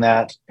launching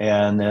that,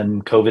 and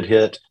then COVID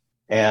hit,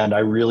 and I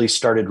really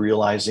started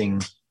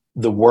realizing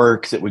the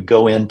work that would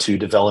go into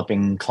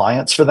developing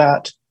clients for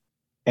that.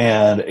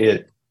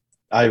 And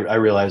I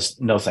realized,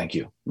 no, thank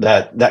you,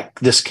 that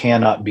this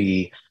cannot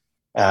be,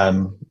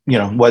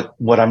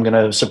 what I'm going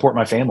to support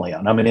my family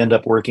on. I'm going to end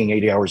up working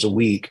 80 hours a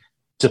week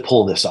to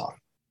pull this off.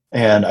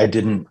 And I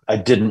didn't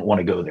want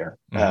to go there.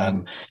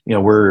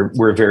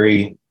 We're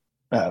very,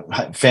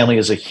 family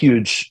is a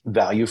huge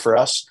value for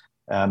us.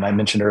 I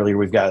mentioned earlier,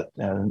 we've got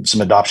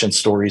some adoption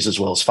stories as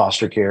well as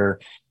foster care,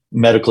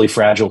 medically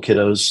fragile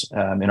kiddos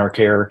in our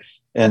care.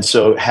 And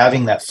so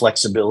having that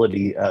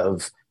flexibility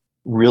of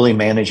really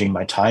managing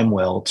my time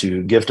well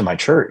to give to my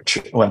church,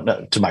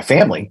 to my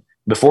family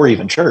before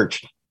even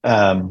church,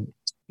 I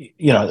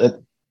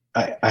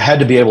had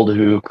to be able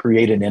to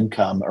create an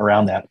income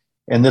around that.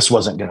 And this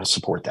wasn't going to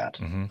support that.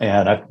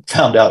 And I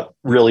found out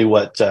really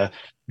what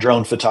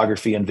drone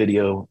photography and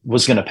video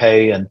was going to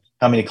pay and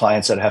how many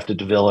clients I'd have to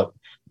develop.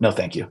 No,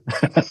 thank you.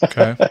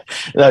 Okay.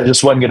 That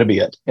just wasn't going to be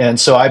it. And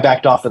so I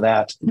backed off of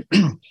that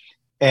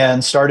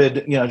and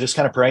started, just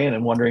kind of praying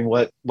and wondering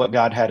what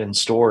God had in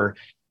store.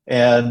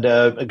 And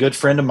a good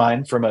friend of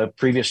mine from a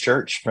previous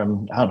church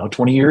from,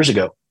 20 years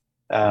ago,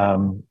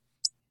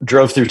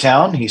 drove through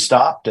town. He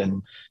stopped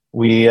and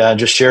we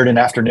just shared an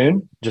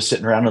afternoon, just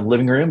sitting around in the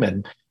living room,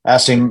 and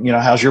asked him,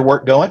 how's your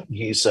work going?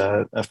 He's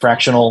a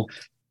fractional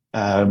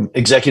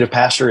executive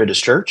pastor at his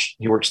church.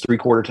 He works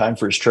 3/4 time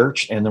for his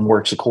church and then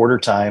works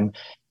 1/4 time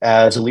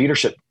as a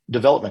leadership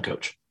development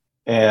coach.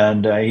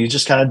 And he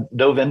just kind of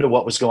dove into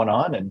what was going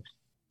on.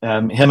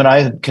 And him and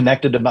I had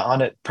connected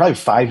on it probably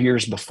 5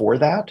 years before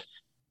that,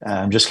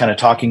 just kind of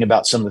talking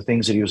about some of the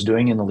things that he was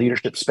doing in the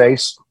leadership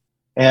space.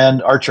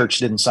 And our church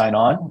didn't sign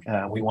on.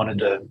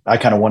 I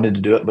kind of wanted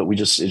to do it, but it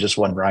just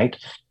wasn't right.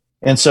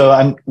 And so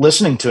I'm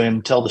listening to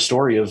him tell the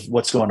story of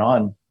what's going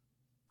on.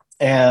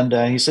 And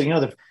he said,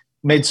 they've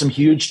made some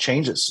huge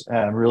changes,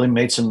 really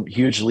made some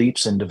huge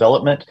leaps in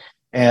development.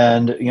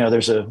 And,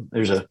 there's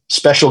a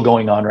special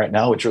going on right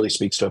now, which really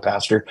speaks to a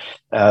pastor,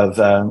 of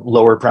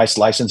lower priced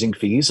licensing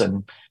fees.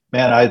 And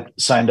man, I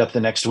signed up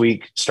the next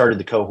week, started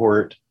the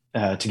cohort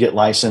to get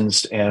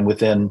licensed. And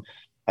within,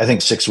 I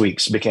think, 6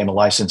 weeks, became a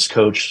licensed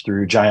coach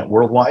through Giant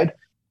Worldwide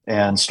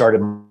and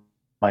started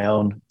my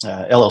own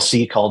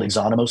LLC called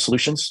Exonimo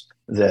Solutions.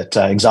 That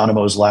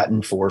Exonimo is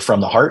Latin for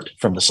from the heart,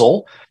 from the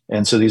soul.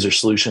 And so these are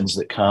solutions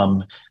that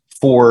come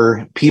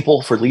for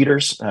people, for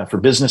leaders, for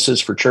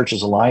businesses, for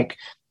churches alike,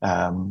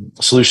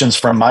 solutions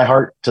from my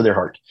heart to their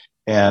heart.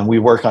 And we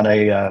work on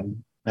a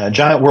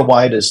Giant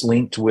Worldwide is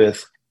linked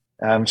with,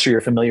 I'm sure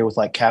you're familiar with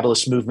like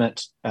Catalyst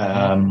Movement,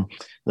 the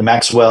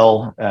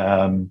Maxwell,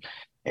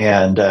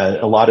 and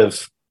a lot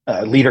of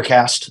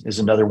LeaderCast is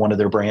another one of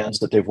their brands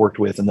that they've worked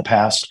with in the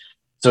past.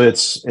 So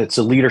it's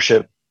a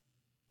leadership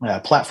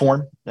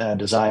platform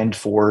designed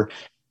for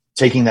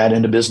taking that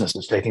into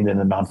businesses, taking it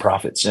into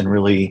nonprofits, and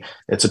really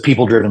it's a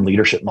people-driven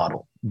leadership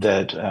model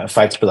that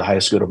fights for the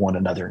highest good of one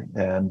another.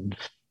 And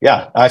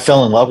yeah, I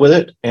fell in love with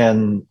it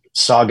and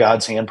saw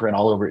God's handprint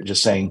all over it,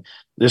 just saying,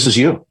 this is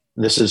you.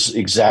 This is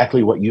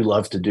exactly what you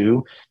love to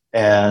do.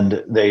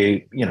 And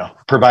they,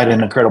 provide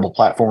an incredible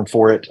platform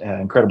for it,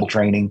 incredible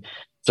training.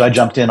 So I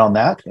jumped in on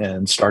that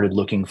and started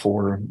looking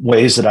for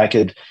ways that I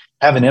could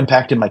have an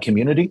impact in my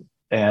community.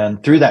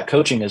 And through that,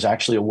 coaching is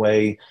actually a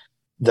way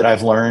that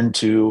I've learned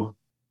to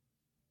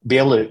be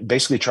able to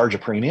basically charge a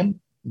premium,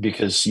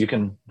 because you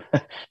can,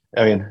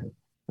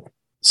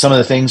 some of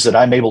the things that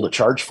I'm able to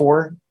charge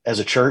for as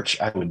a church,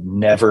 I would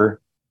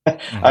never,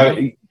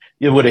 it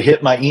would have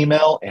hit my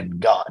email and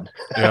gone.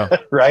 Yeah.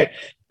 Right.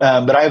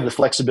 But I have the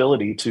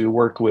flexibility to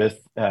work with,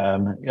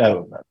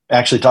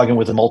 actually talking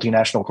with a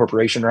multinational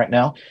corporation right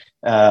now.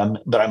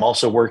 But I'm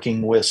also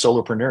working with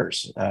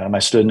solopreneurs. I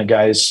stood in a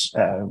guy's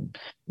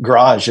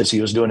garage as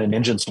he was doing an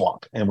engine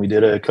swap, and we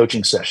did a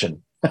coaching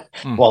session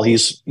while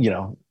he's,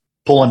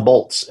 pulling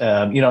bolts.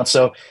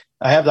 So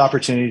I have the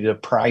opportunity to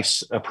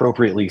price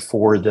appropriately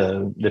for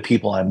the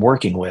people I'm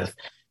working with.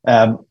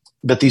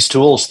 But these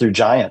tools through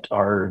Giant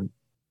are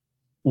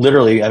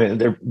literally,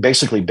 they're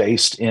basically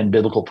based in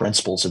biblical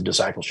principles of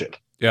discipleship.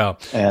 Yeah.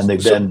 And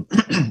they've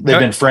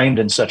been framed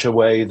in such a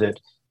way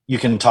that you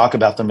can talk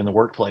about them in the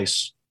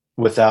workplace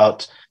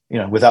without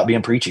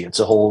being preachy. It's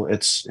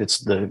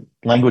the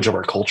language of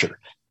our culture.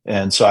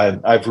 And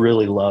so I've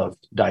really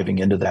loved diving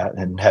into that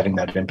and having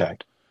that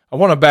impact. I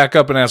want to back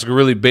up and ask a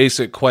really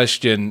basic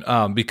question,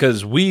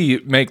 because we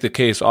make the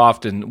case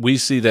often. We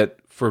see that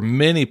for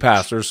many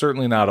pastors,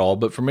 certainly not all,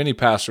 but for many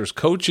pastors,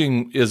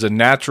 coaching is a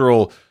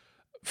natural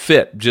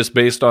fit just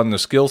based on the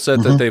skill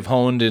set that they've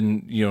honed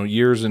in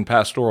years in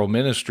pastoral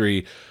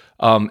ministry.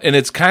 And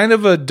it's kind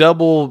of a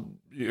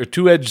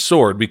two-edged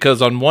sword,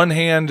 because on one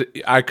hand,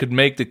 I could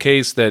make the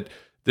case that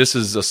this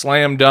is a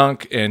slam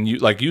dunk, and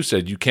like you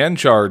said, you can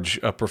charge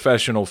a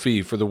professional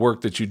fee for the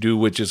work that you do,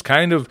 which is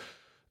kind of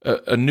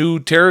a new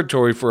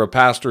territory for a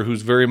pastor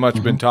who's very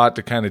much been taught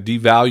to kind of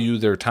devalue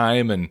their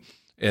time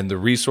and the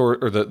resource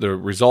or the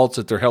results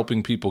that they're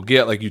helping people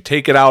get. Like, you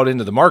take it out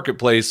into the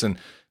marketplace, and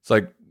it's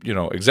like,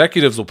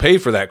 executives will pay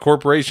for that,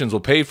 corporations will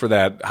pay for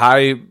that,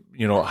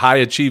 high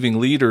achieving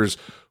leaders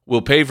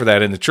will pay for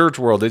that. In the church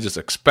world, they just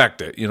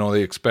expect it.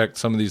 They expect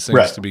some of these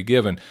things to be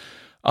given.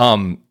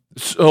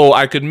 So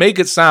I could make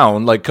it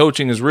sound like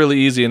coaching is really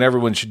easy and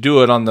everyone should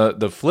do it. On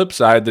the flip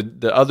side,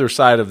 the other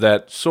side of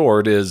that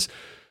sword is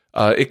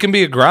it can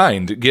be a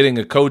grind getting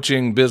a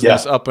coaching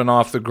business up and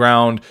off the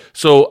ground.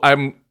 So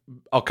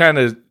I'll kind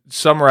of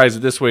summarize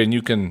it this way, and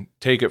you can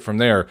take it from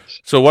there.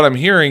 So what I'm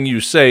hearing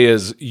you say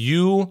is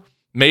you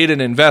made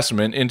an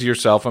investment into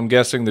yourself. I'm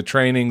guessing the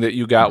training that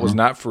you got was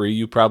not free.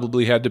 You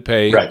probably had to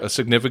pay a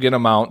significant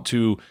amount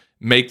to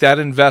make that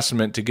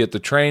investment to get the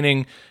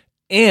training.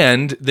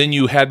 And then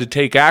you had to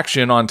take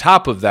action on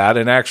top of that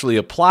and actually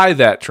apply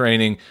that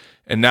training.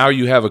 And now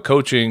you have a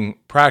coaching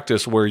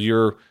practice where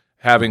you're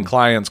having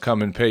clients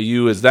come and pay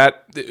you.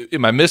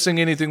 Am I missing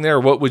anything there? Or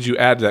what would you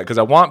add to that? Because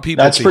I want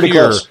people to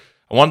hear, close.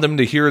 I want them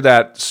to hear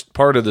that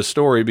part of the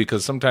story,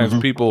 because sometimes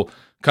people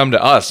come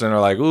to us and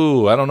are like,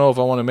 ooh, I don't know if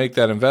I want to make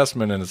that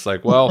investment. And it's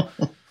like, well,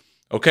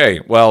 okay,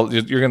 well,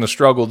 you're going to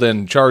struggle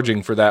then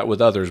charging for that with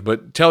others.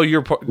 But tell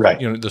your part,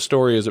 the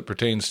story as it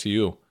pertains to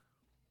you.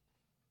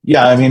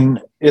 Yeah,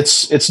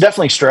 it's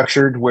definitely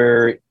structured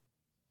where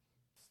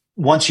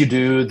once you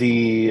do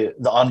the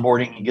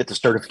onboarding, you get the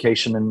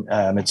certification,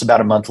 and it's about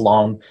a month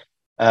long.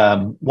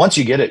 Once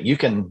you get it, you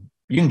can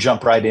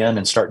jump right in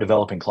and start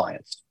developing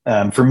clients.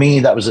 For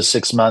me, that was a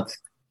 6-month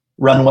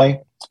runway,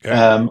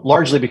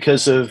 largely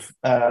because of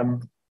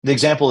the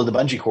example of the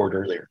bungee cord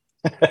earlier.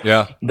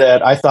 Yeah.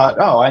 That I thought,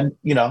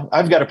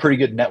 I've got a pretty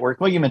good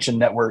network. Well, you mentioned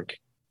network.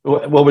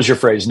 What was your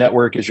phrase?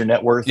 Network is your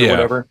net worth or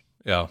whatever.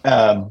 Yeah.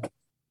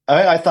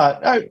 I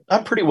thought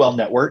I'm pretty well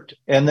networked.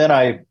 And then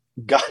I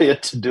got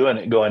into doing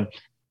it going,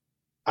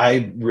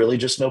 I really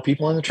just know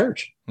people in the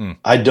church.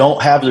 I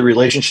don't have the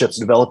relationships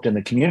developed in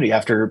the community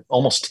after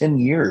almost 10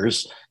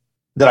 years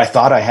that I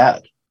thought I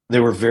had. They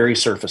were very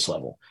surface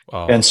level.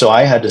 Wow. And so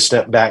I had to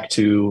step back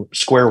to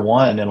square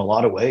one in a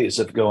lot of ways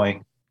of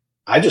going,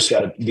 I just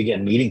got to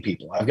begin meeting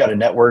people. I've got to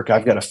network.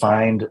 I've got to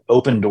find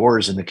open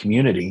doors in the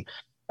community.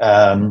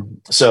 So,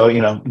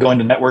 going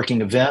to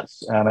networking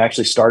events, I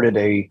actually started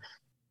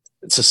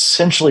it's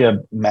essentially a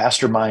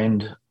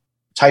mastermind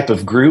type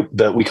of group,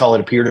 but we call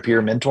it a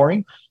peer-to-peer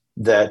mentoring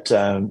that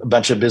a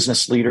bunch of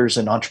business leaders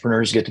and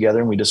entrepreneurs get together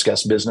and we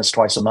discuss business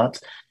twice a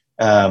month.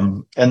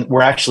 And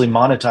we're actually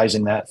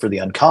monetizing that for the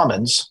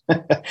Uncommons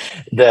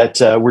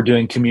that we're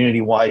doing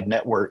community-wide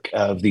network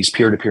of these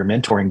peer-to-peer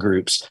mentoring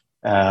groups,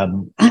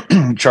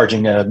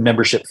 charging a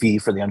membership fee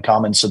for the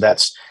Uncommons. So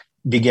that's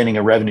beginning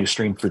a revenue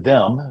stream for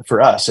them,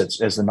 for us as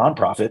the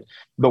nonprofit,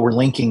 but we're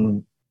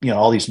linking,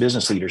 all these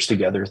business leaders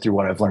together through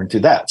what I've learned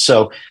through that.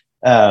 So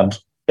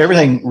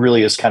everything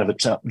really is kind of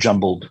a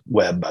jumbled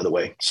web, by the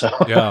way. So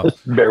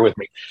bear with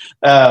me.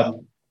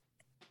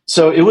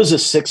 So it was a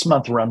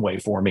 6-month runway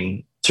for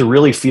me to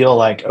really feel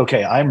like,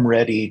 okay, I'm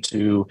ready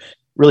to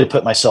really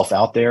put myself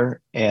out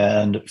there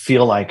and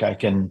feel like I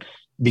can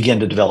begin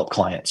to develop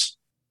clients.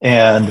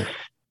 And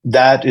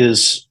that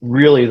is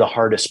really the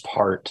hardest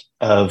part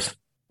of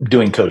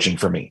doing coaching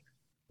for me,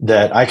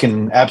 that I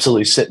can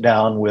absolutely sit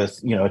down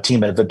with, a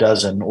team of a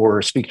dozen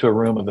or speak to a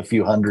room of a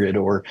few hundred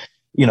or,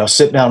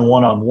 sit down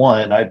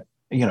one-on-one.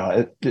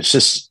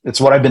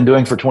 It's what I've been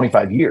doing for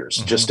 25 years,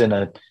 just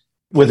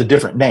with a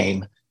different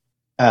name.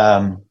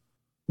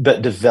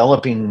 But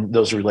developing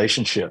those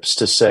relationships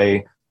to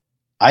say,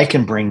 I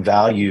can bring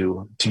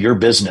value to your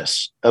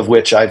business, of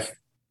which I've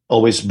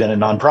always been a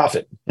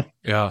nonprofit.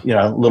 Yeah.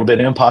 A little bit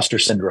of imposter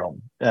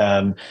syndrome.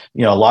 A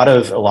lot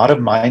of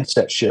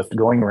mindset shift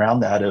going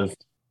around that of,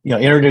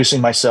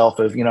 introducing myself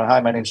of,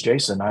 hi, my name's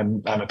Jason.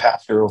 I'm a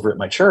pastor over at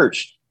my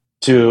church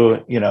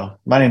to,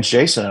 my name's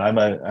Jason.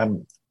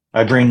 And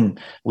I bring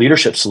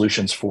leadership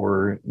solutions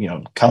for,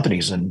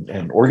 companies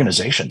and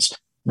organizations.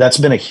 That's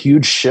been a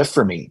huge shift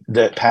for me,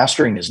 that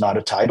pastoring is not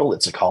a title,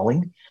 it's a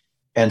calling.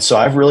 And so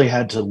I've really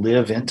had to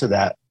live into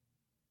that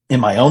in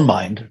my own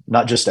mind,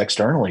 not just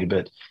externally,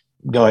 but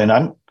going,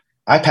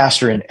 I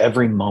pastor in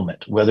every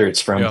moment, whether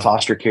it's from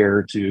foster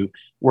care to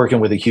working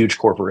with a huge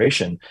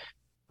corporation.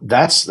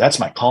 That's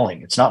my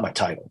calling. It's not my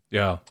title.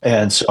 Yeah.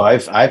 And so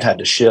I've had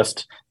to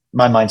shift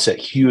my mindset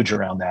huge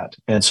around that.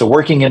 And so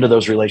working into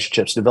those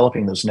relationships,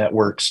 developing those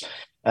networks,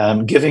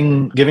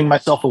 giving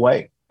myself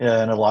away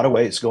in a lot of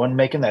ways, going and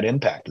making that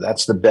impact.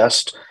 That's the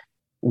best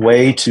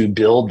way to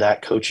build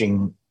that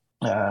coaching,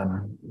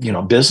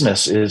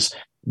 business, is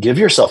give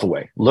yourself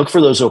away. Look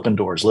for those open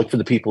doors. Look for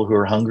the people who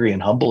are hungry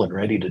and humble and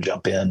ready to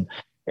jump in.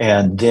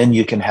 And then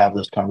you can have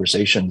those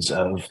conversations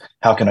of,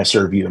 how can I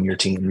serve you and your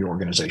team, your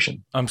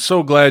organization? I'm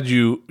so glad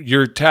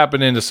you're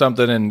tapping into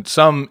something, and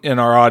some in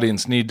our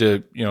audience need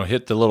to,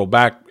 hit the little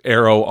back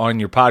arrow on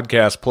your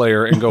podcast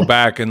player and go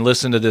back and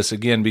listen to this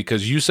again,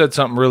 because you said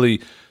something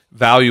really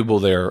valuable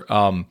there.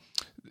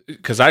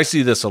 Because I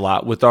see this a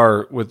lot with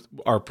our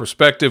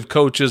prospective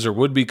coaches or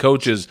would-be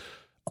coaches.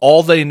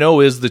 All they know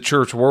is the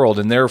church world,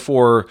 and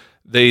therefore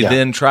they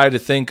then try to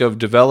think of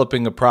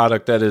developing a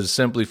product that is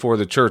simply for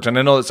the church. And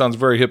I know it sounds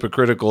very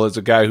hypocritical as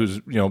a guy who's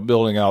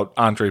building out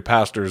entre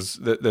pastors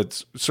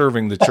that's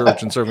serving the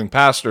church and serving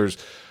pastors.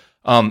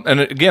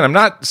 And again, I'm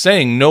not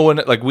saying no one,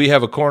 like we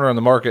have a corner on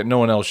the market, no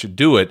one else should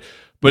do it.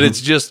 But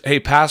it's just, hey,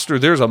 pastor,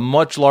 there's a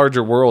much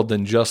larger world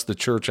than just the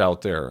church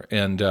out there.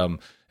 And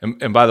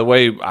by the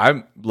way,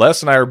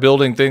 Les and I are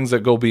building things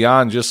that go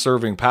beyond just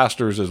serving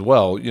pastors as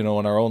well, in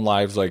our own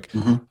lives. Like,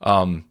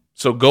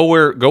 so go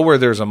where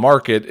there's a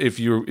market. If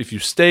you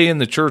stay in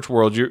the church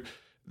world,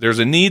 there's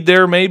a need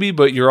there maybe,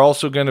 but you're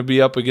also going to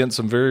be up against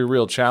some very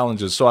real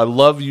challenges. So I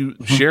love you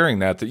sharing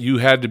that you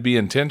had to be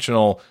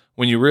intentional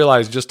when you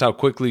realized just how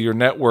quickly your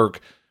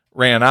network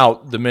ran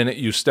out the minute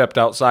you stepped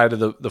outside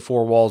of the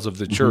four walls of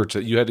the church,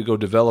 that you had to go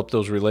develop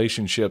those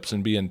relationships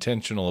and be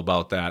intentional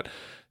about that.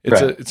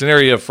 It's an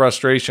area of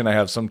frustration I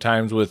have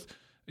sometimes with,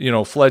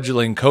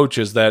 fledgling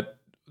coaches, that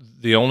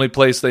the only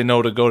place they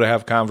know to go to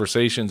have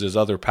conversations is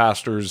other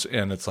pastors.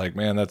 And it's like,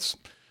 man, that's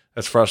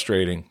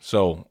frustrating.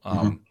 So,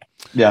 our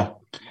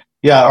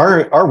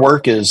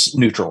work is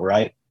neutral,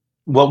 right?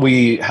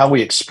 How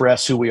we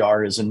express who we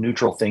are is a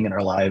neutral thing in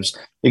our lives.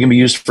 It can be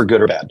used for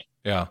good or bad.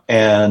 Yeah.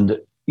 And,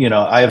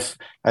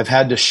 I've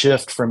had to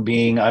shift from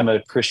being, I'm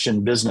a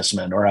Christian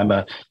businessman, or I'm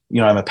a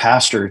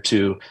pastor,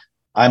 to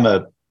I'm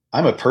a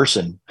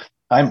person.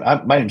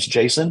 My name's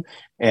Jason,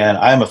 and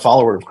I'm a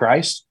follower of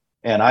Christ,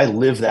 and I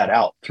live that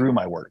out through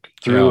my work,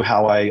 through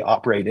how I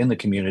operate in the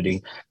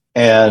community.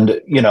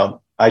 And,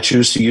 I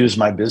choose to use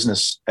my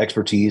business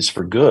expertise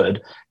for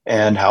good,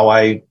 and how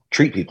I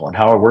treat people and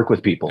how I work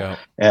with people. Yeah.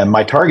 And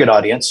my target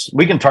audience,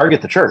 we can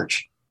target the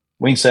church,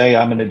 We can say,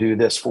 I'm going to do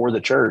this for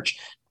the church,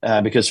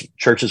 because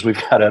churches, we've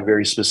got a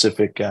very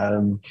specific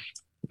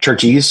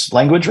churchese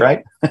language,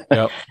 right?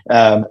 Yep.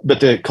 But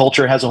the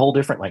culture has a whole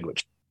different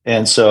language.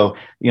 And so,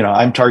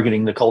 I'm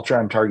targeting the culture.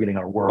 I'm targeting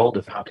our world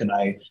of how can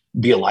I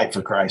be a light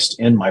for Christ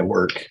in my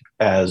work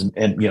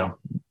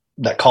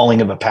that calling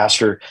of a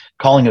pastor,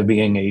 calling of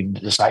being a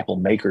disciple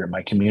maker in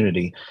my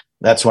community.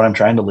 That's what I'm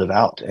trying to live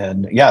out.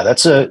 And yeah,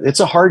 it's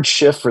a hard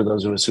shift for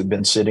those of us who've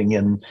been sitting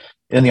in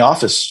the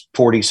office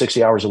 40,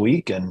 60 hours a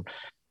week and,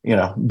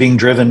 being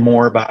driven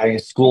more by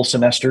school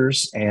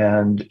semesters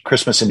and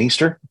Christmas and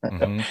Easter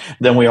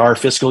than we are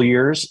fiscal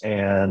years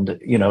and,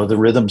 the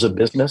rhythms of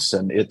business.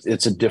 And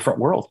it's a different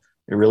world.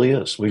 It really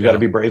is. We've got to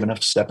be brave enough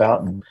to step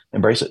out and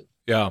embrace it.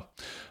 Yeah.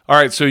 All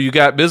right. So you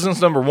got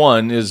business number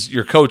one is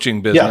your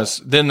coaching business.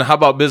 Yeah. Then how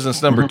about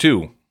business number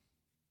two?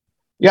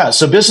 Yeah.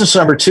 So business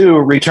number two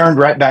returned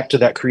right back to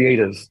that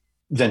creative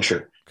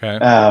venture. Okay.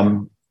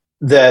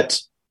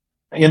 That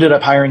ended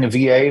up hiring a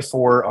VA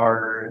for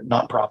our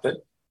nonprofit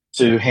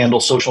to handle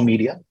social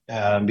media,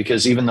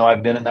 because even though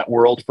I've been in that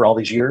world for all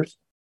these years,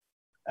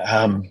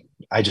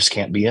 I just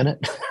can't be in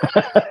it.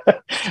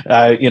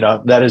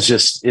 That is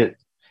just it.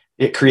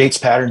 It creates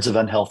patterns of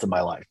unhealth in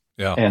my life.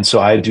 Yeah. And so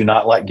I do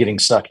not like getting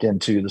sucked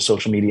into the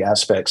social media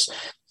aspects.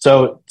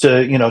 So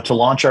to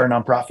launch our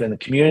nonprofit in the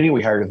community,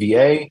 we hired a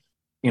VA.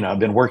 I've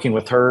been working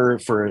with her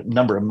for a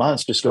number of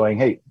months, just going,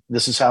 hey,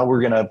 this is how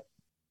we're going to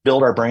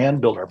build our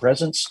brand, build our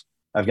presence.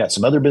 I've got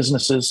some other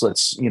businesses.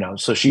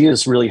 So she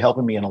is really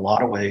helping me in a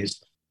lot of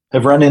ways.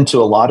 I've run into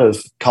a lot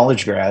of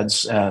college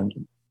grads,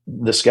 and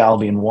this gal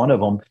being one of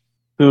them,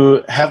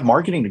 who have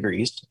marketing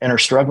degrees and are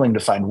struggling to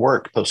find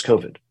work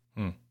post-COVID.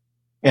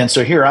 And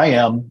so here I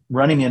am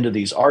running into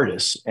these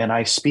artists, and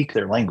I speak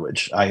their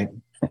language. I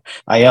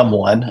am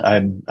one.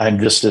 I'm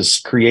just as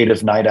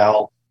creative night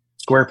owl,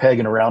 square peg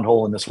in a round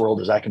hole in this world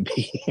as I can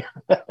be.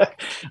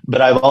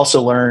 But I've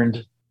also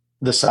learned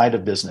the side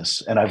of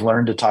business, and I've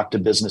learned to talk to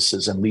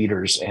businesses and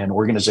leaders and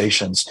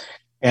organizations,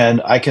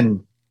 and I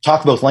can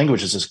talk both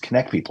languages as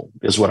connect people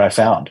is what I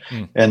found.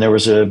 And there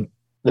was a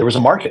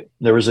market,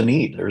 there was a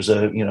need, there was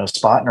a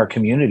spot in our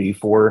community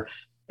for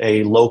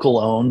a local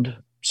owned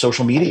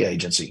social media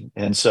agency.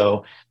 And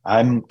so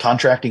I'm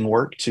contracting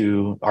work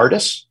to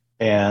artists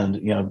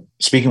and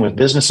speaking with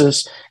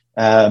businesses,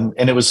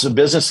 and it was a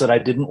business that I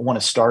didn't want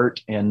to start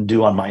and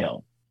do on my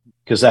own,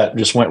 because that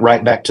just went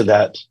right back to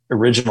that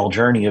original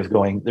journey of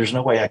going, there's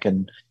no way I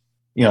can,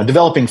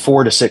 developing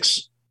 4 to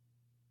 6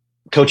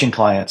 coaching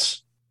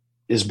clients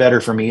is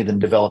better for me than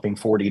developing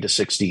 40 to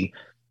 60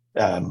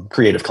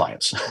 creative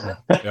clients.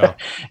 Yeah.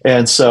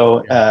 And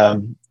so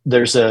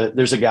there's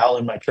a gal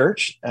in my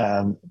church,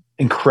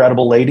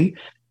 incredible lady,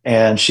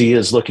 and she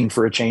is looking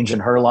for a change in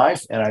her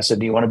life. And I said,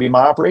 do you want to be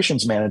my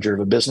operations manager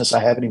of a business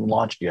I haven't even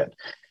launched yet?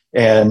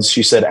 And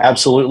she said,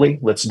 absolutely,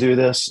 let's do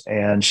this.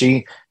 And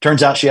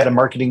turns out she had a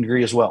marketing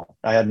degree as well.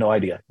 I had no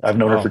idea. I've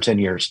known her for 10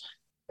 years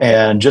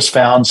and just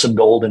found some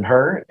gold in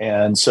her.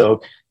 And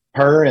so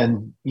her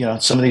and,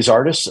 some of these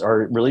artists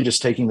are really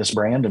just taking this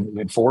brand and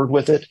moving forward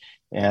with it.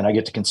 And I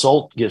get to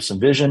consult, give some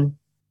vision,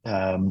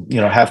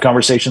 have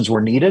conversations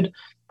where needed.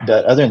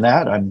 But other than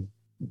that, I'm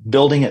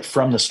building it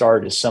from the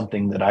start is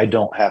something that I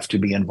don't have to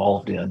be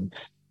involved in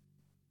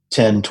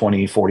 10,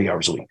 20, 40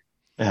 hours a week.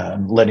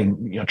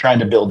 Trying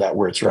to build that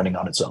where it's running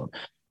on its own.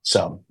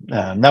 So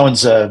that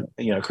one's a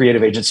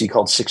creative agency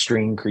called Six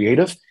String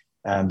Creative.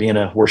 Being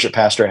a worship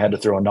pastor, I had to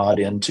throw a nod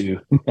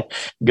into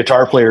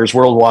guitar players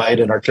worldwide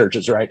in our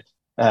churches, right?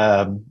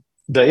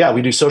 But yeah,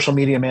 we do social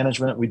media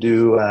management. We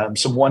do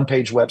some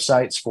one-page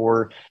websites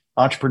for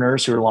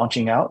entrepreneurs who are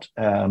launching out.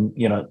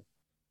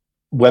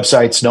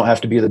 Websites don't have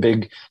to be the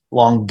big,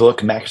 long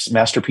book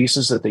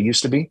masterpieces that they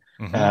used to be.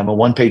 A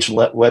one-page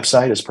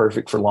website is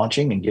perfect for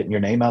launching and getting your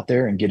name out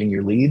there and getting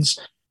your leads.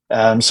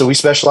 So we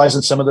specialize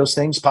in some of those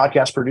things,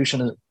 podcast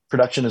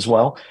production as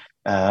well.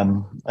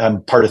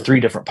 I'm part of 3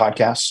 different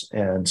podcasts,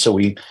 and so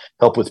we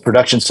help with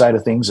production side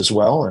of things as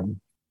well. And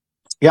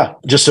yeah,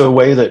 just a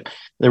way that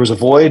there was a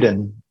void,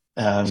 and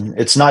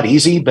it's not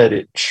easy, but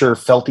it sure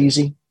felt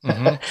easy.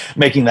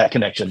 Making that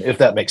connection, if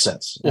that makes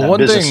sense. Well,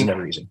 business is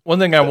never easy. One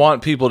thing I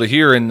want people to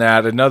hear in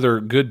that, another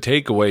good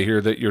takeaway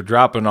here that you're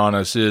dropping on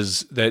us,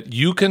 is that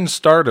you can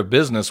start a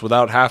business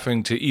without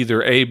having to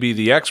either A, be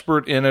the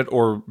expert in it,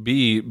 or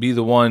B, be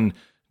the one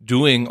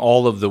doing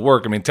all of the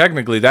work. I mean,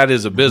 technically that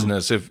is a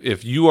business.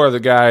 If you are the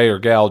guy or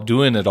gal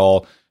doing it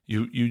all,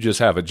 you just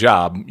have a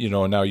job,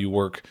 and now you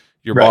work,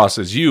 your boss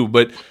is you.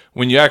 But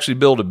when you actually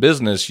build a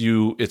business,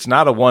 it's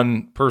not a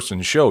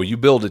one-person show. You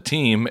build a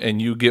team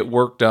and you get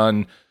work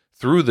done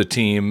through the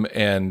team.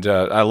 And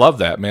I love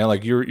that, man.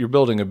 Like you're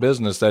building a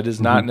business that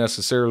is not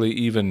necessarily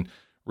even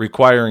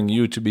requiring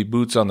you to be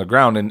boots on the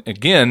ground. And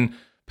again,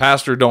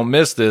 pastor, don't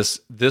miss this.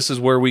 This is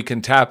where we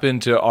can tap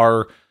into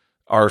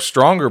our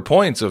stronger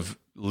points of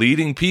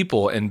leading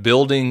people and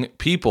building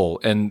people.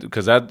 And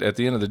because at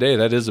the end of the day,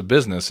 that is a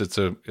business. It's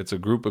a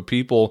group of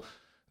people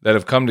that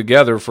have come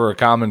together for a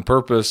common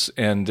purpose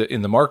and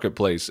in the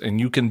marketplace. And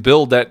you can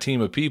build that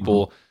team of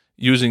people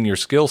using your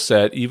skill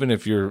set, even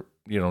if you're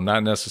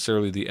not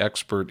necessarily the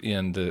expert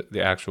in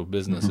the actual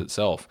business Mm-hmm.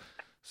 itself.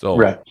 So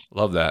Right.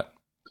 Love that.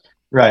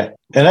 Right.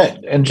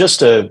 And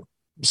just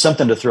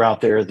something to throw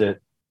out there that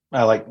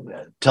I like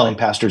telling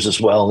pastors as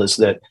well is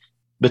that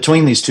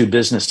between these two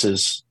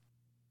businesses,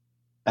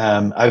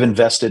 I've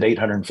invested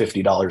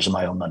 $850 of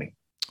my own money.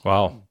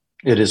 Wow.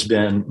 It has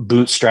been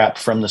bootstrapped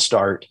from the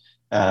start.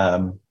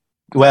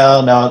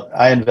 Well, no,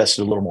 I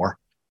invested a little more.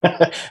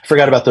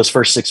 Forgot about those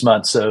first 6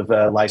 months of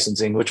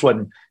licensing, which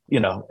wasn't,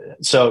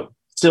 so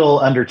still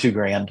under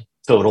 $2,000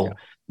 total,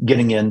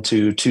 getting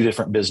into two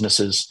different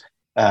businesses.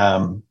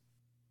 And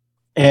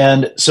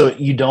so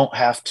you don't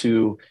have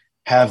to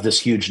have this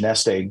huge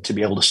nest egg to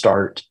be able to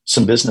start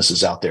some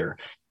businesses out there.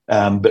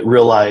 But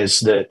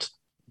realize that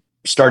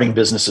starting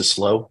business is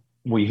slow.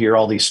 We hear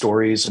all these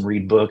stories and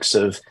read books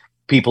of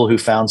people who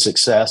found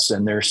success,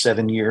 and their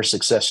 7-year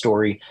success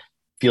story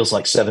feels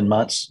like 7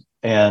 months.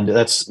 And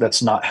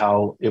that's not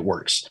how it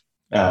works.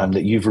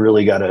 That you've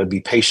really got to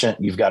be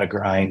patient. You've got to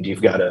grind.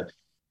 You've got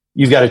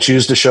to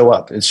choose to show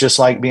up. It's just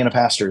like being a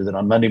pastor, that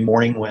on Monday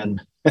morning, when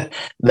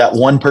that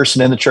one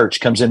person in the church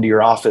comes into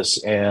your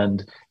office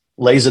and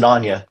lays it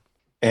on you,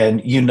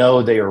 and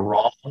they are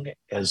wrong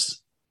as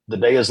the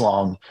day is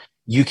long,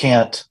 you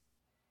can't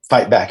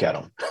fight back at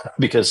them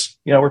because,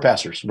 we're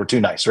pastors. We're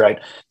too nice, right?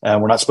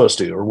 We're not supposed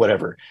to, or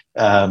whatever.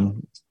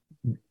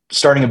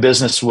 Starting a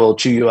business will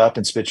chew you up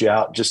and spit you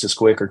out just as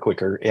quick or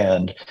quicker,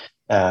 and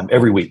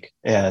every week.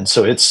 And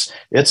so it's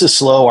a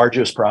slow,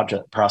 arduous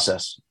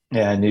process.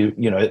 And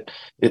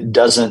it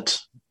doesn't,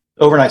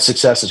 overnight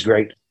success is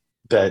great,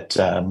 but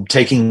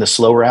taking the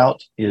slow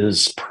route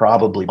is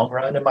probably long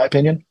run, in my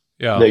opinion.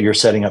 That you're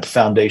setting up a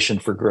foundation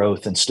for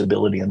growth and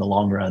stability in the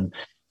long run,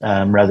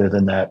 rather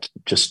than that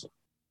just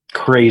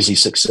crazy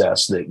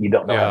success that you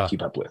don't know how to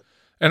keep up with.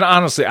 And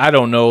honestly, I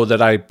don't know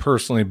that I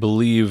personally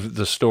believe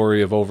the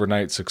story of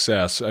overnight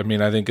success. I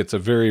mean, I think it's a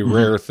very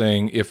rare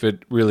thing, if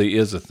it really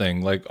is a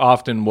thing. Like,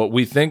 often what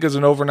we think is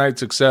an overnight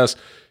success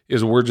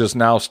is we're just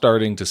now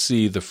starting to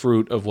see the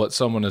fruit of what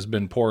someone has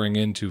been pouring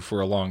into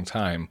for a long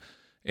time.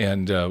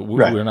 And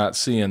we're not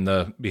seeing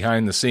the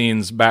behind the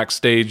scenes,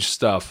 backstage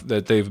stuff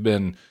that they've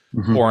been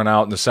pouring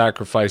out, and the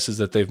sacrifices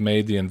that they've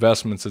made, the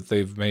investments that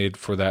they've made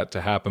for that to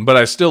happen. But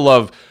I still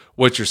love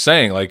what you're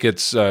saying. Like,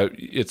 it's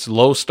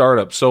low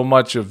startup. So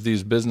much of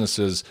these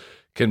businesses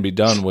can be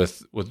done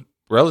with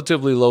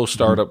relatively low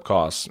startup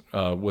costs,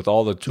 with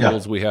all the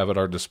tools we have at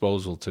our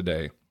disposal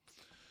today.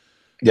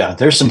 Yeah,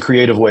 there's some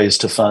creative ways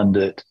to fund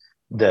it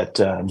that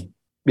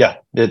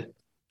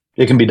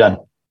it can be done.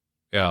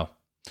 Yeah.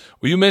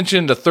 Well, you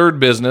mentioned a third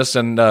business,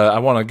 and I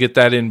want to get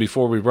that in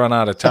before we run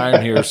out of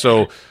time here.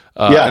 So,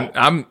 and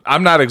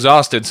I'm not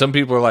exhausted. Some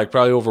people are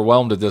probably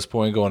overwhelmed at this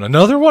point, going,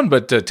 another one?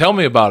 But tell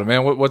me about it,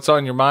 man. What's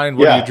on your mind?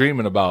 What are you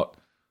dreaming about?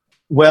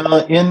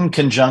 Well, in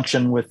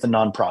conjunction with the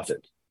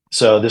nonprofit.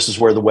 So this is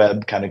where the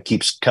web kind of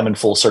keeps coming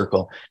full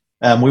circle.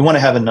 We want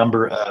to have a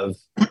number of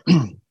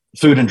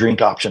food and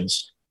drink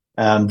options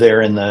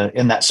there in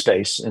that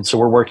space. And so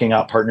we're working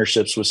out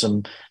partnerships with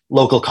some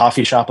local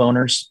coffee shop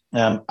owners.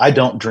 I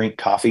don't drink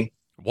coffee.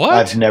 What?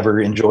 I've never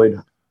enjoed.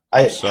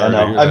 I've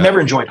never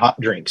enjoyed hot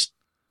drinks.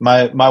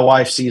 My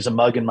wife sees a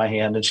mug in my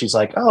hand and she's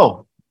like,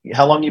 "Oh,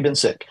 how long you been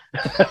sick?"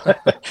 So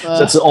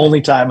that's the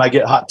only time I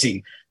get hot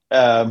tea.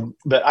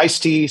 But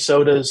iced tea,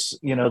 sodas,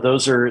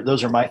 those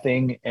are my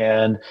thing.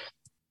 And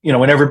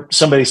whenever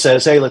somebody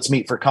says, "Hey, let's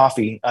meet for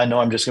coffee," I know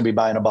I'm just going to be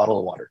buying a bottle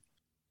of water.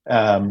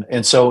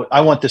 And so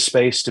I want this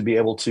space to be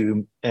able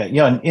to,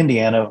 in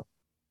Indiana,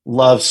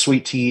 love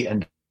sweet tea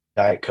and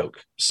Diet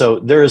Coke. So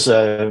there's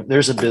a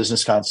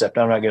business concept.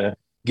 I'm not going to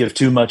give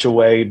too much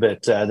away,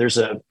 but there's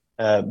a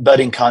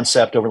budding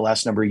concept over the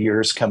last number of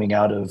years coming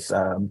out of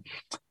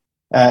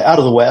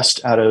the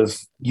West, out of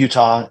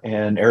Utah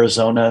and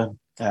Arizona,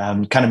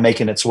 kind of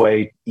making its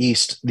way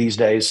east these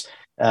days.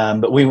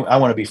 But I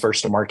want to be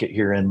first to market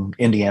here in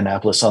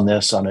Indianapolis on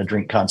a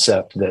drink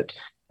concept that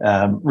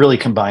really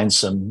combines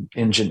some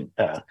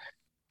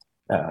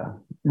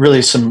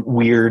really some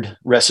weird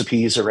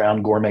recipes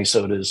around gourmet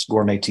sodas,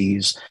 gourmet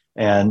teas,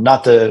 and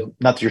not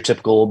your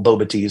typical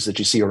boba teas that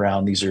you see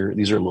around. These are a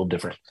little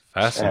different.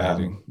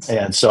 Fascinating.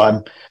 And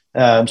so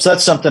so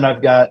that's something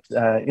I've got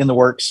in the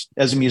works.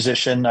 As a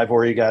musician, I've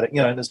already got it.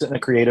 It's in a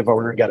creative. I've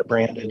already got it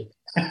branded.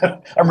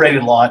 I'm ready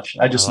to launch.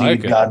 I just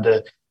need God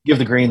to give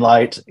the green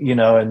light.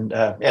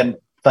 And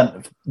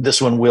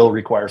this one will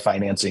require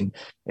financing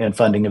and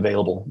funding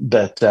available.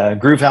 But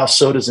Groove House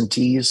Sodas and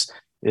Teas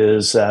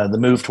is the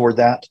move toward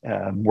that.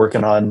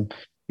 Working on,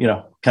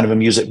 kind of a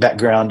music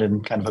background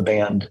and kind of a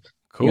band,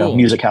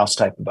 music house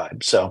type of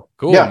vibe. So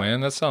cool,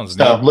 man. That sounds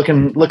neat.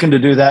 Looking to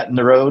do that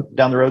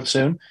down the road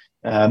soon.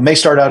 May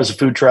start out as a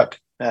food truck.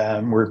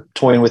 We're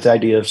toying with the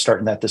idea of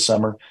starting that this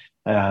summer.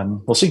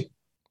 We'll see.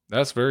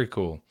 That's very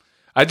cool.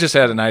 I just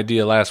had an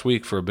idea last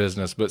week for a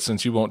business, but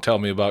since you won't tell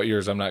me about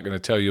yours, I'm not going to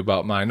tell you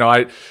about mine.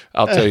 No,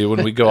 I'll tell you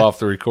when we go off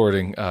the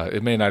recording.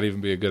 It may not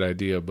even be a good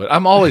idea, but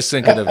I'm always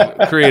thinking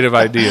of creative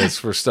ideas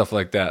for stuff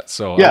like that.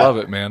 So I love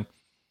it, man.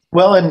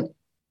 Well,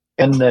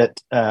 and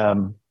that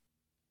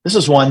this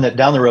is one that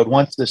down the road,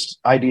 once this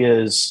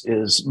idea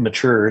is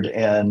matured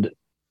and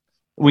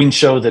we can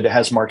show that it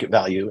has market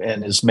value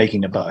and is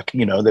making a buck,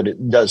 that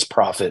it does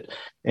profit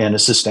and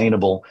is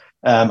sustainable.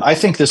 I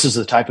think this is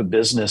the type of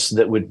business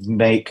that would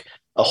make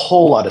a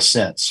whole lot of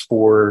sense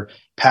for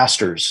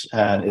pastors,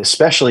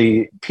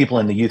 especially people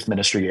in the youth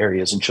ministry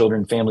areas and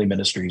children and family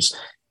ministries,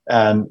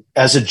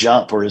 as a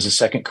jump or as a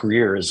second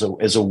career, as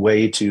a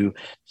way to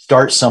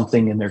start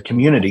something in their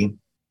community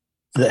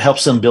that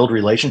helps them build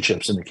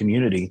relationships in the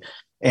community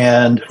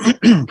and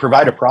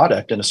provide a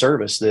product and a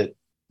service that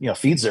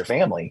feeds their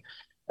family.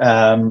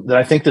 That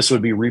I think this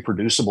would be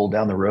reproducible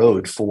down the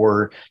road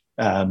for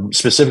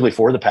specifically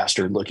for the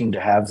pastor looking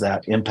to have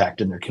that impact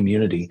in their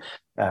community.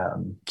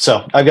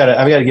 So I've got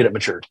to get it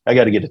matured. I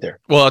got to get it there.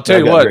 Well, I'll tell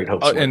you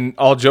what, and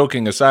all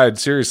joking aside,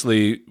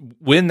 seriously,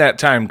 when that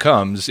time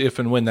comes, if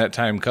and when that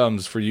time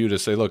comes for you to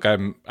say, look, I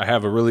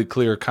have a really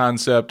clear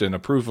concept and a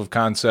proof of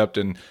concept,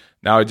 and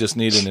now I just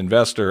need an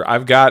investor.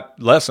 I've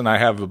got less than I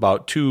have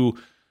about two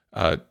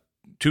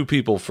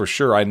people for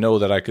sure. I know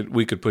that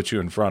we could put you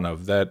in front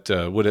of that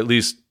would at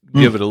least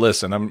give it a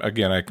listen.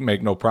 I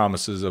make no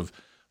promises of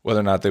whether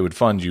or not they would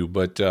fund you,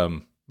 but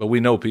we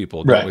know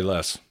people, don't we,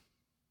 Les?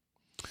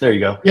 There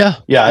you go. Yeah.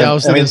 I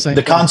mean,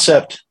 the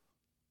concept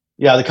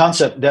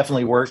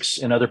definitely works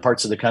in other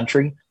parts of the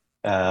country.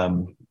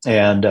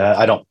 And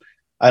I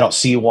don't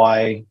see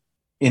why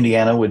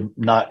Indiana would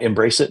not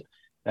embrace it.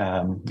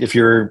 If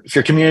your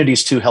community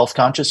is too health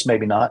conscious,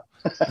 maybe not.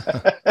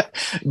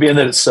 Being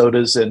that it's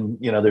sodas and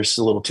there's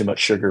a little too much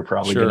sugar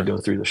probably going to go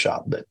through the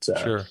shop, but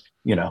I'll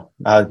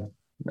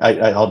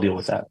deal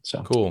with that.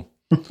 So cool.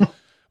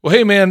 Well,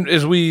 hey man,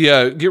 as we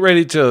get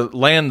ready to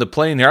land the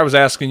plane here, I was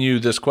asking you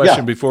this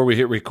question before we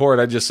hit record.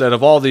 I just said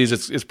of all these,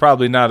 it's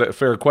probably not a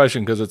fair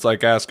question because it's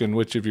like asking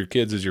which of your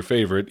kids is your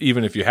favorite,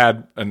 even if you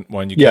had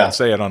one. You can't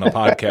say it on a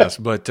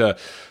podcast, but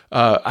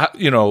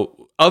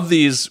of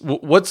these,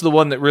 what's the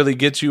one that really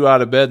gets you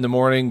out of bed in the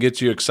morning,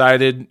 gets you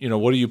excited?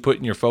 What are you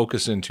putting your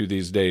focus into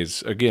these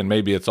days? Again,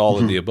 maybe it's all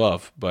of the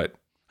above, but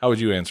how would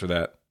you answer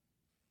that?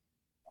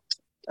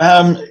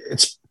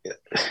 It's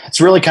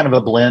really kind of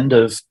a blend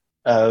of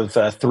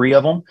three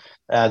of them.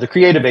 The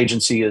creative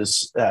agency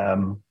is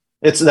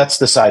that's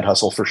the side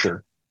hustle for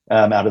sure.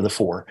 Out of the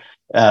four,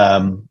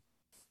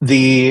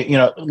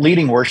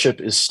 leading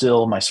worship is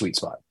still my sweet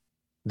spot.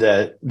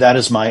 That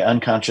is my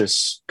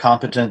unconscious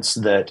competence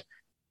that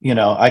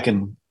I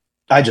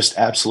just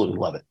absolutely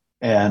love it,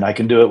 and I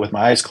can do it with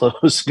my eyes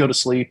closed, go to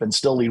sleep, and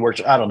still lead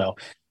worship. I don't know,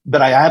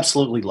 but I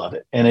absolutely love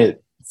it, and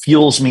it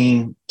fuels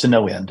me to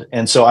no end.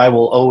 And so I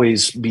will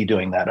always be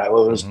doing that. I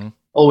will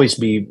always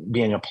be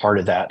being a part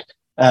of that.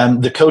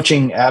 The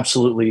coaching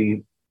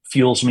absolutely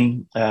fuels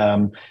me.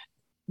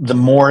 The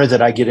more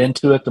that I get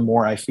into it, the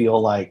more I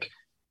feel like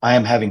I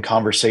am having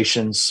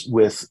conversations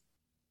with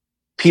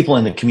people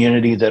in the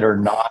community that are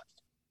not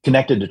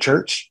connected to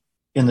church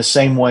in the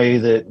same way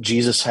that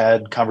Jesus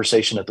had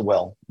conversation at the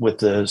well with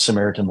the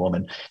Samaritan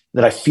woman,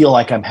 that I feel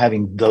like I'm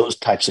having those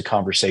types of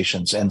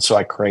conversations. And so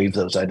I crave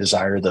those, I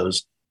desire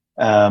those.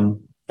 And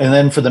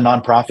then for the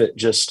nonprofit,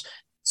 just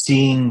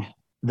seeing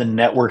the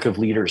network of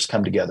leaders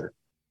come together,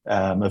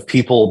 of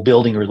people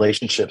building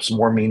relationships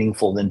more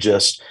meaningful than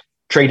just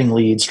trading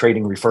leads,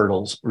 trading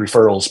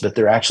referrals, but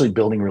they're actually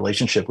building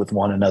relationship with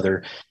one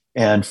another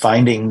and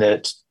finding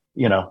that,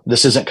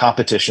 this isn't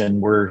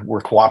competition. We're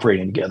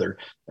cooperating together.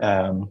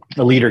 A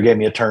leader gave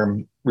me a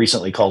term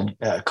recently called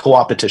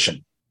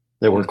co-opetition,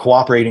 that we're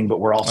cooperating, but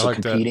we're also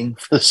competing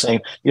for the same,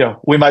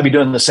 we might be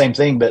doing the same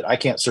thing, but I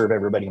can't serve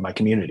everybody in my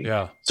community.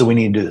 Yeah. So we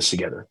need to do this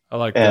together. I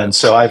like that. And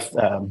so I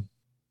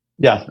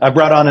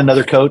brought on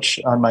another coach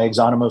on my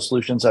Exonemo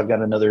solutions. I've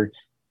got another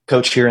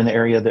coach here in the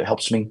area that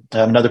helps me,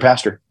 another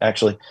pastor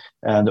actually,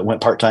 that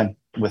went part-time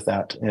with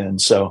that.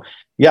 And so,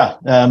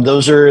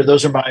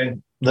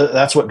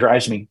 that's what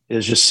drives me,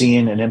 is just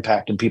seeing an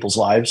impact in people's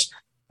lives.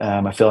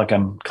 I feel like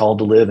I'm called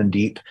to live in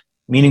deep,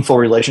 meaningful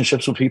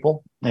relationships with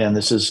people. And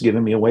this has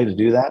given me a way to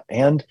do that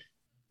and,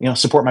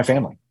 support my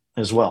family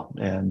as well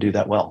and do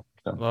that well.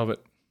 So. I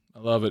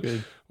love it.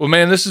 Good. Well,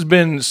 man, this has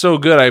been so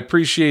good. I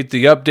appreciate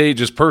the update.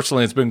 Just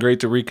personally, it's been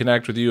great to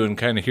reconnect with you and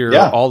kind of hear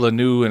all the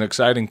new and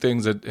exciting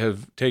things that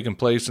have taken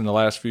place in the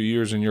last few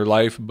years in your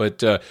life.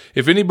 But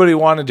if anybody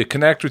wanted to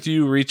connect with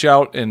you, reach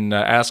out and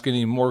ask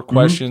any more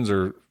questions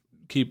or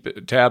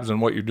keep tabs on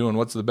what you're doing,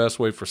 what's the best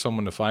way for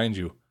someone to find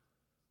you?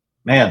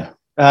 Man,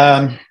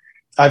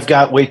 I've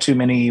got way too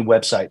many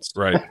websites.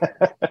 Right.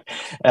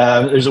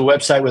 There's a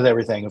website with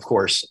everything, of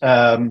course.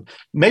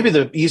 Maybe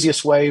the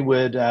easiest way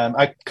would,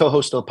 I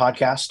co-host a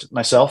podcast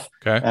myself.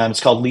 Okay.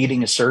 It's called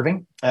Leading is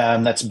Serving.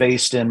 That's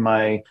based in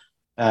my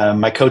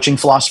coaching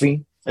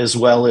philosophy, as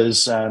well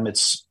as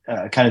it's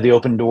kind of the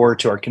open door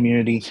to our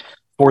community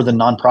for the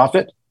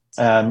nonprofit.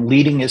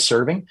 Leading is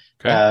Serving.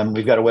 Okay.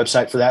 We've got a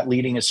website for that,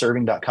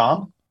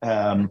 leadingisserving.com.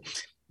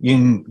 You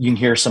can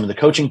hear some of the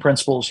coaching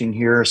principles. You can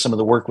hear some of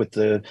the work with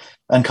the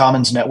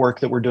Uncommons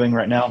network that we're doing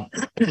right now.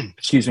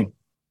 Excuse me.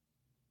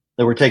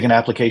 That we're taking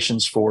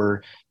applications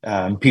for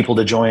people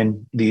to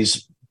join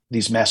these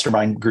these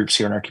mastermind groups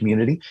here in our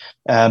community.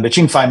 But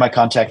you can find my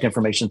contact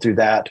information through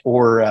that,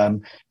 or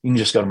you can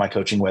just go to my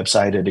coaching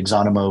website at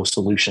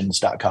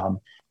exanimosolutions.com,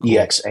 cool.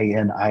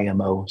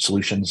 EXANIMO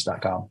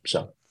solutions.com.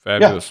 So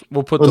fabulous.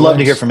 We'll put. Would love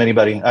to hear from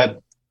anybody. I'm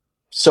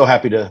so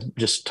happy to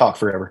just talk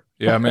forever.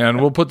 Yeah, man.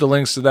 We'll put the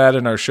links to that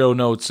in our show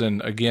notes.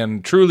 And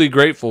again, truly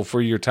grateful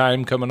for your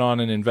time coming on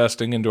and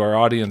investing into our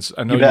audience.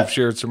 I know you've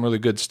shared some really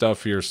good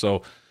stuff here.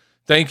 So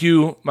thank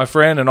you, my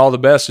friend, and all the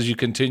best as you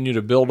continue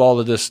to build all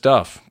of this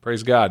stuff.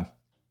 Praise God.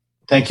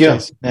 Thank you.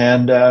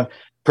 And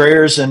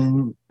prayers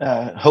and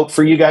hope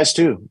for you guys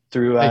too,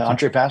 through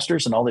Entre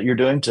Pastors and all that you're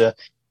doing to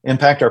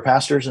impact our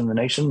pastors in the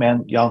nation.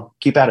 Man, y'all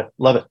keep at it.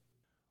 Love it.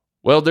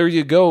 Well, there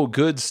you go.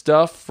 Good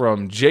stuff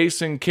from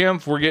Jason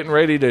Kempf. We're getting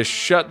ready to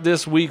shut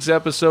this week's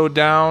episode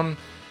down.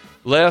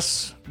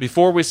 Les,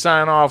 before we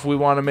sign off, we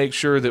want to make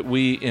sure that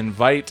we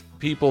invite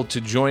people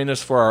to join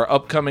us for our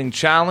upcoming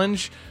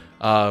challenge.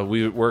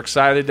 We're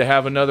excited to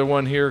have another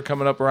one here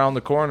coming up around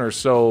the corner.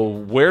 So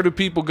where do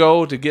people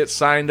go to get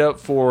signed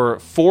up for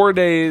 4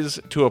 days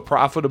to a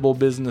profitable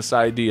business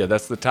idea?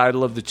 That's the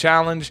title of the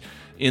challenge.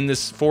 In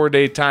this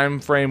 4-day time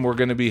frame, we're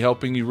going to be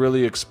helping you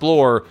really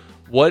explore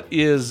what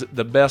is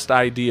the best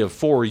idea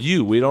for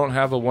you. We don't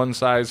have a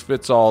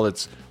one-size-fits-all.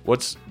 It's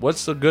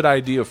what's a good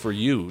idea for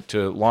you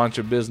to launch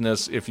a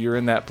business if you're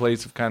in that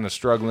place of kind of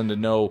struggling to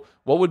know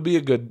what would be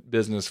a good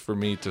business for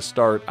me to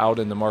start out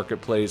in the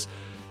marketplace.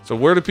 So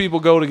where do people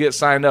go to get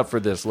signed up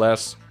for this,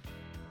 Les?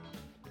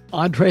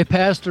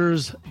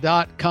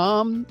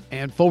 entrepastors.com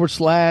and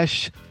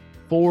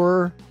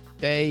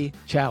 /4-day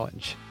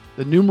challenge.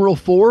 The numeral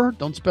 4,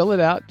 don't spell it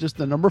out, just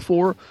the number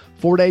 4,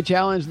 4-day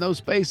challenge, no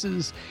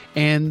spaces,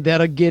 and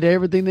that'll get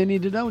everything they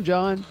need to know,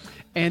 John.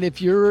 And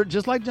if you're,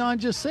 just like John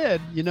just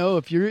said,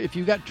 if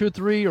you got 2 or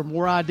 3 or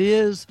more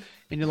ideas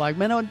and you're like,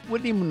 man, I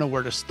wouldn't even know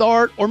where to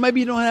start, or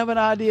maybe you don't have an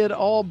idea at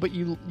all, but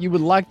you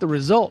would like the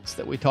results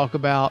that we talk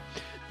about,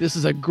 this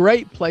is a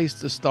great place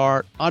to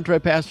start.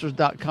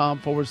 entrepastors.com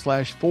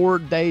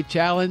 /4-day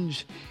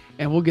challenge,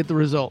 and we'll get the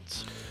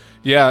results.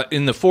 Yeah,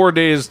 in the 4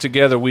 days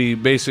together, we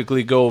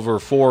basically go over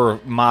 4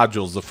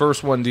 modules. The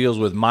first one deals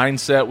with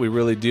mindset. We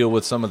really deal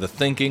with some of the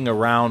thinking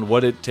around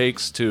what it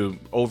takes to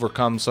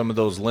overcome some of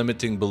those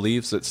limiting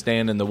beliefs that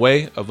stand in the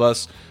way of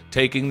us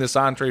taking this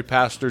Entre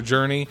Pastor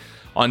journey.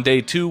 On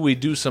day 2, we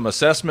do some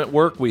assessment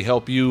work. We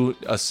help you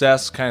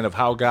assess kind of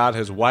how God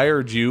has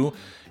wired you.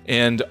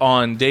 And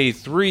on day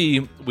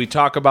 3, we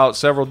talk about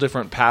several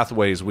different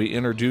pathways. We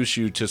introduce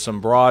you to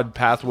some broad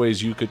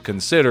pathways you could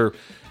consider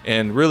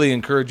and really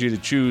encourage you to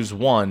choose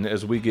one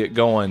as we get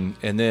going.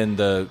 And then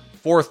the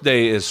 4th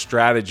day is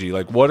strategy.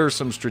 Like, what are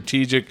some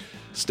strategic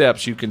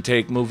steps you can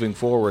take moving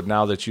forward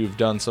now that you've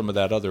done some of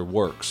that other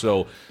work?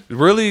 So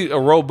really a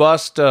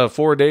robust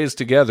 4 days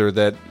together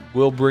that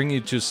will bring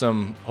you to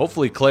some,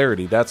 hopefully,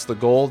 clarity. That's the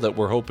goal that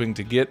we're hoping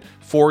to get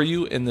for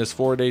you in this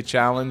 4-day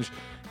challenge,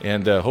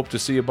 and hope to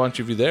see a bunch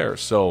of you there.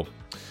 So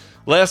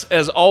Les,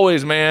 as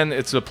always, man,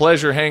 it's a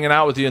pleasure hanging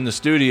out with you in the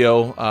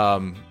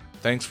studio.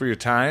 Thanks for your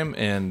time,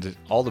 and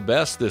all the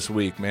best this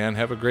week, man.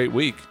 Have a great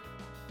week.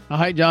 All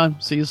right, John.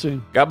 See you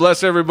soon. God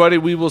bless everybody.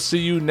 We will see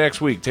you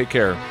next week. Take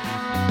care.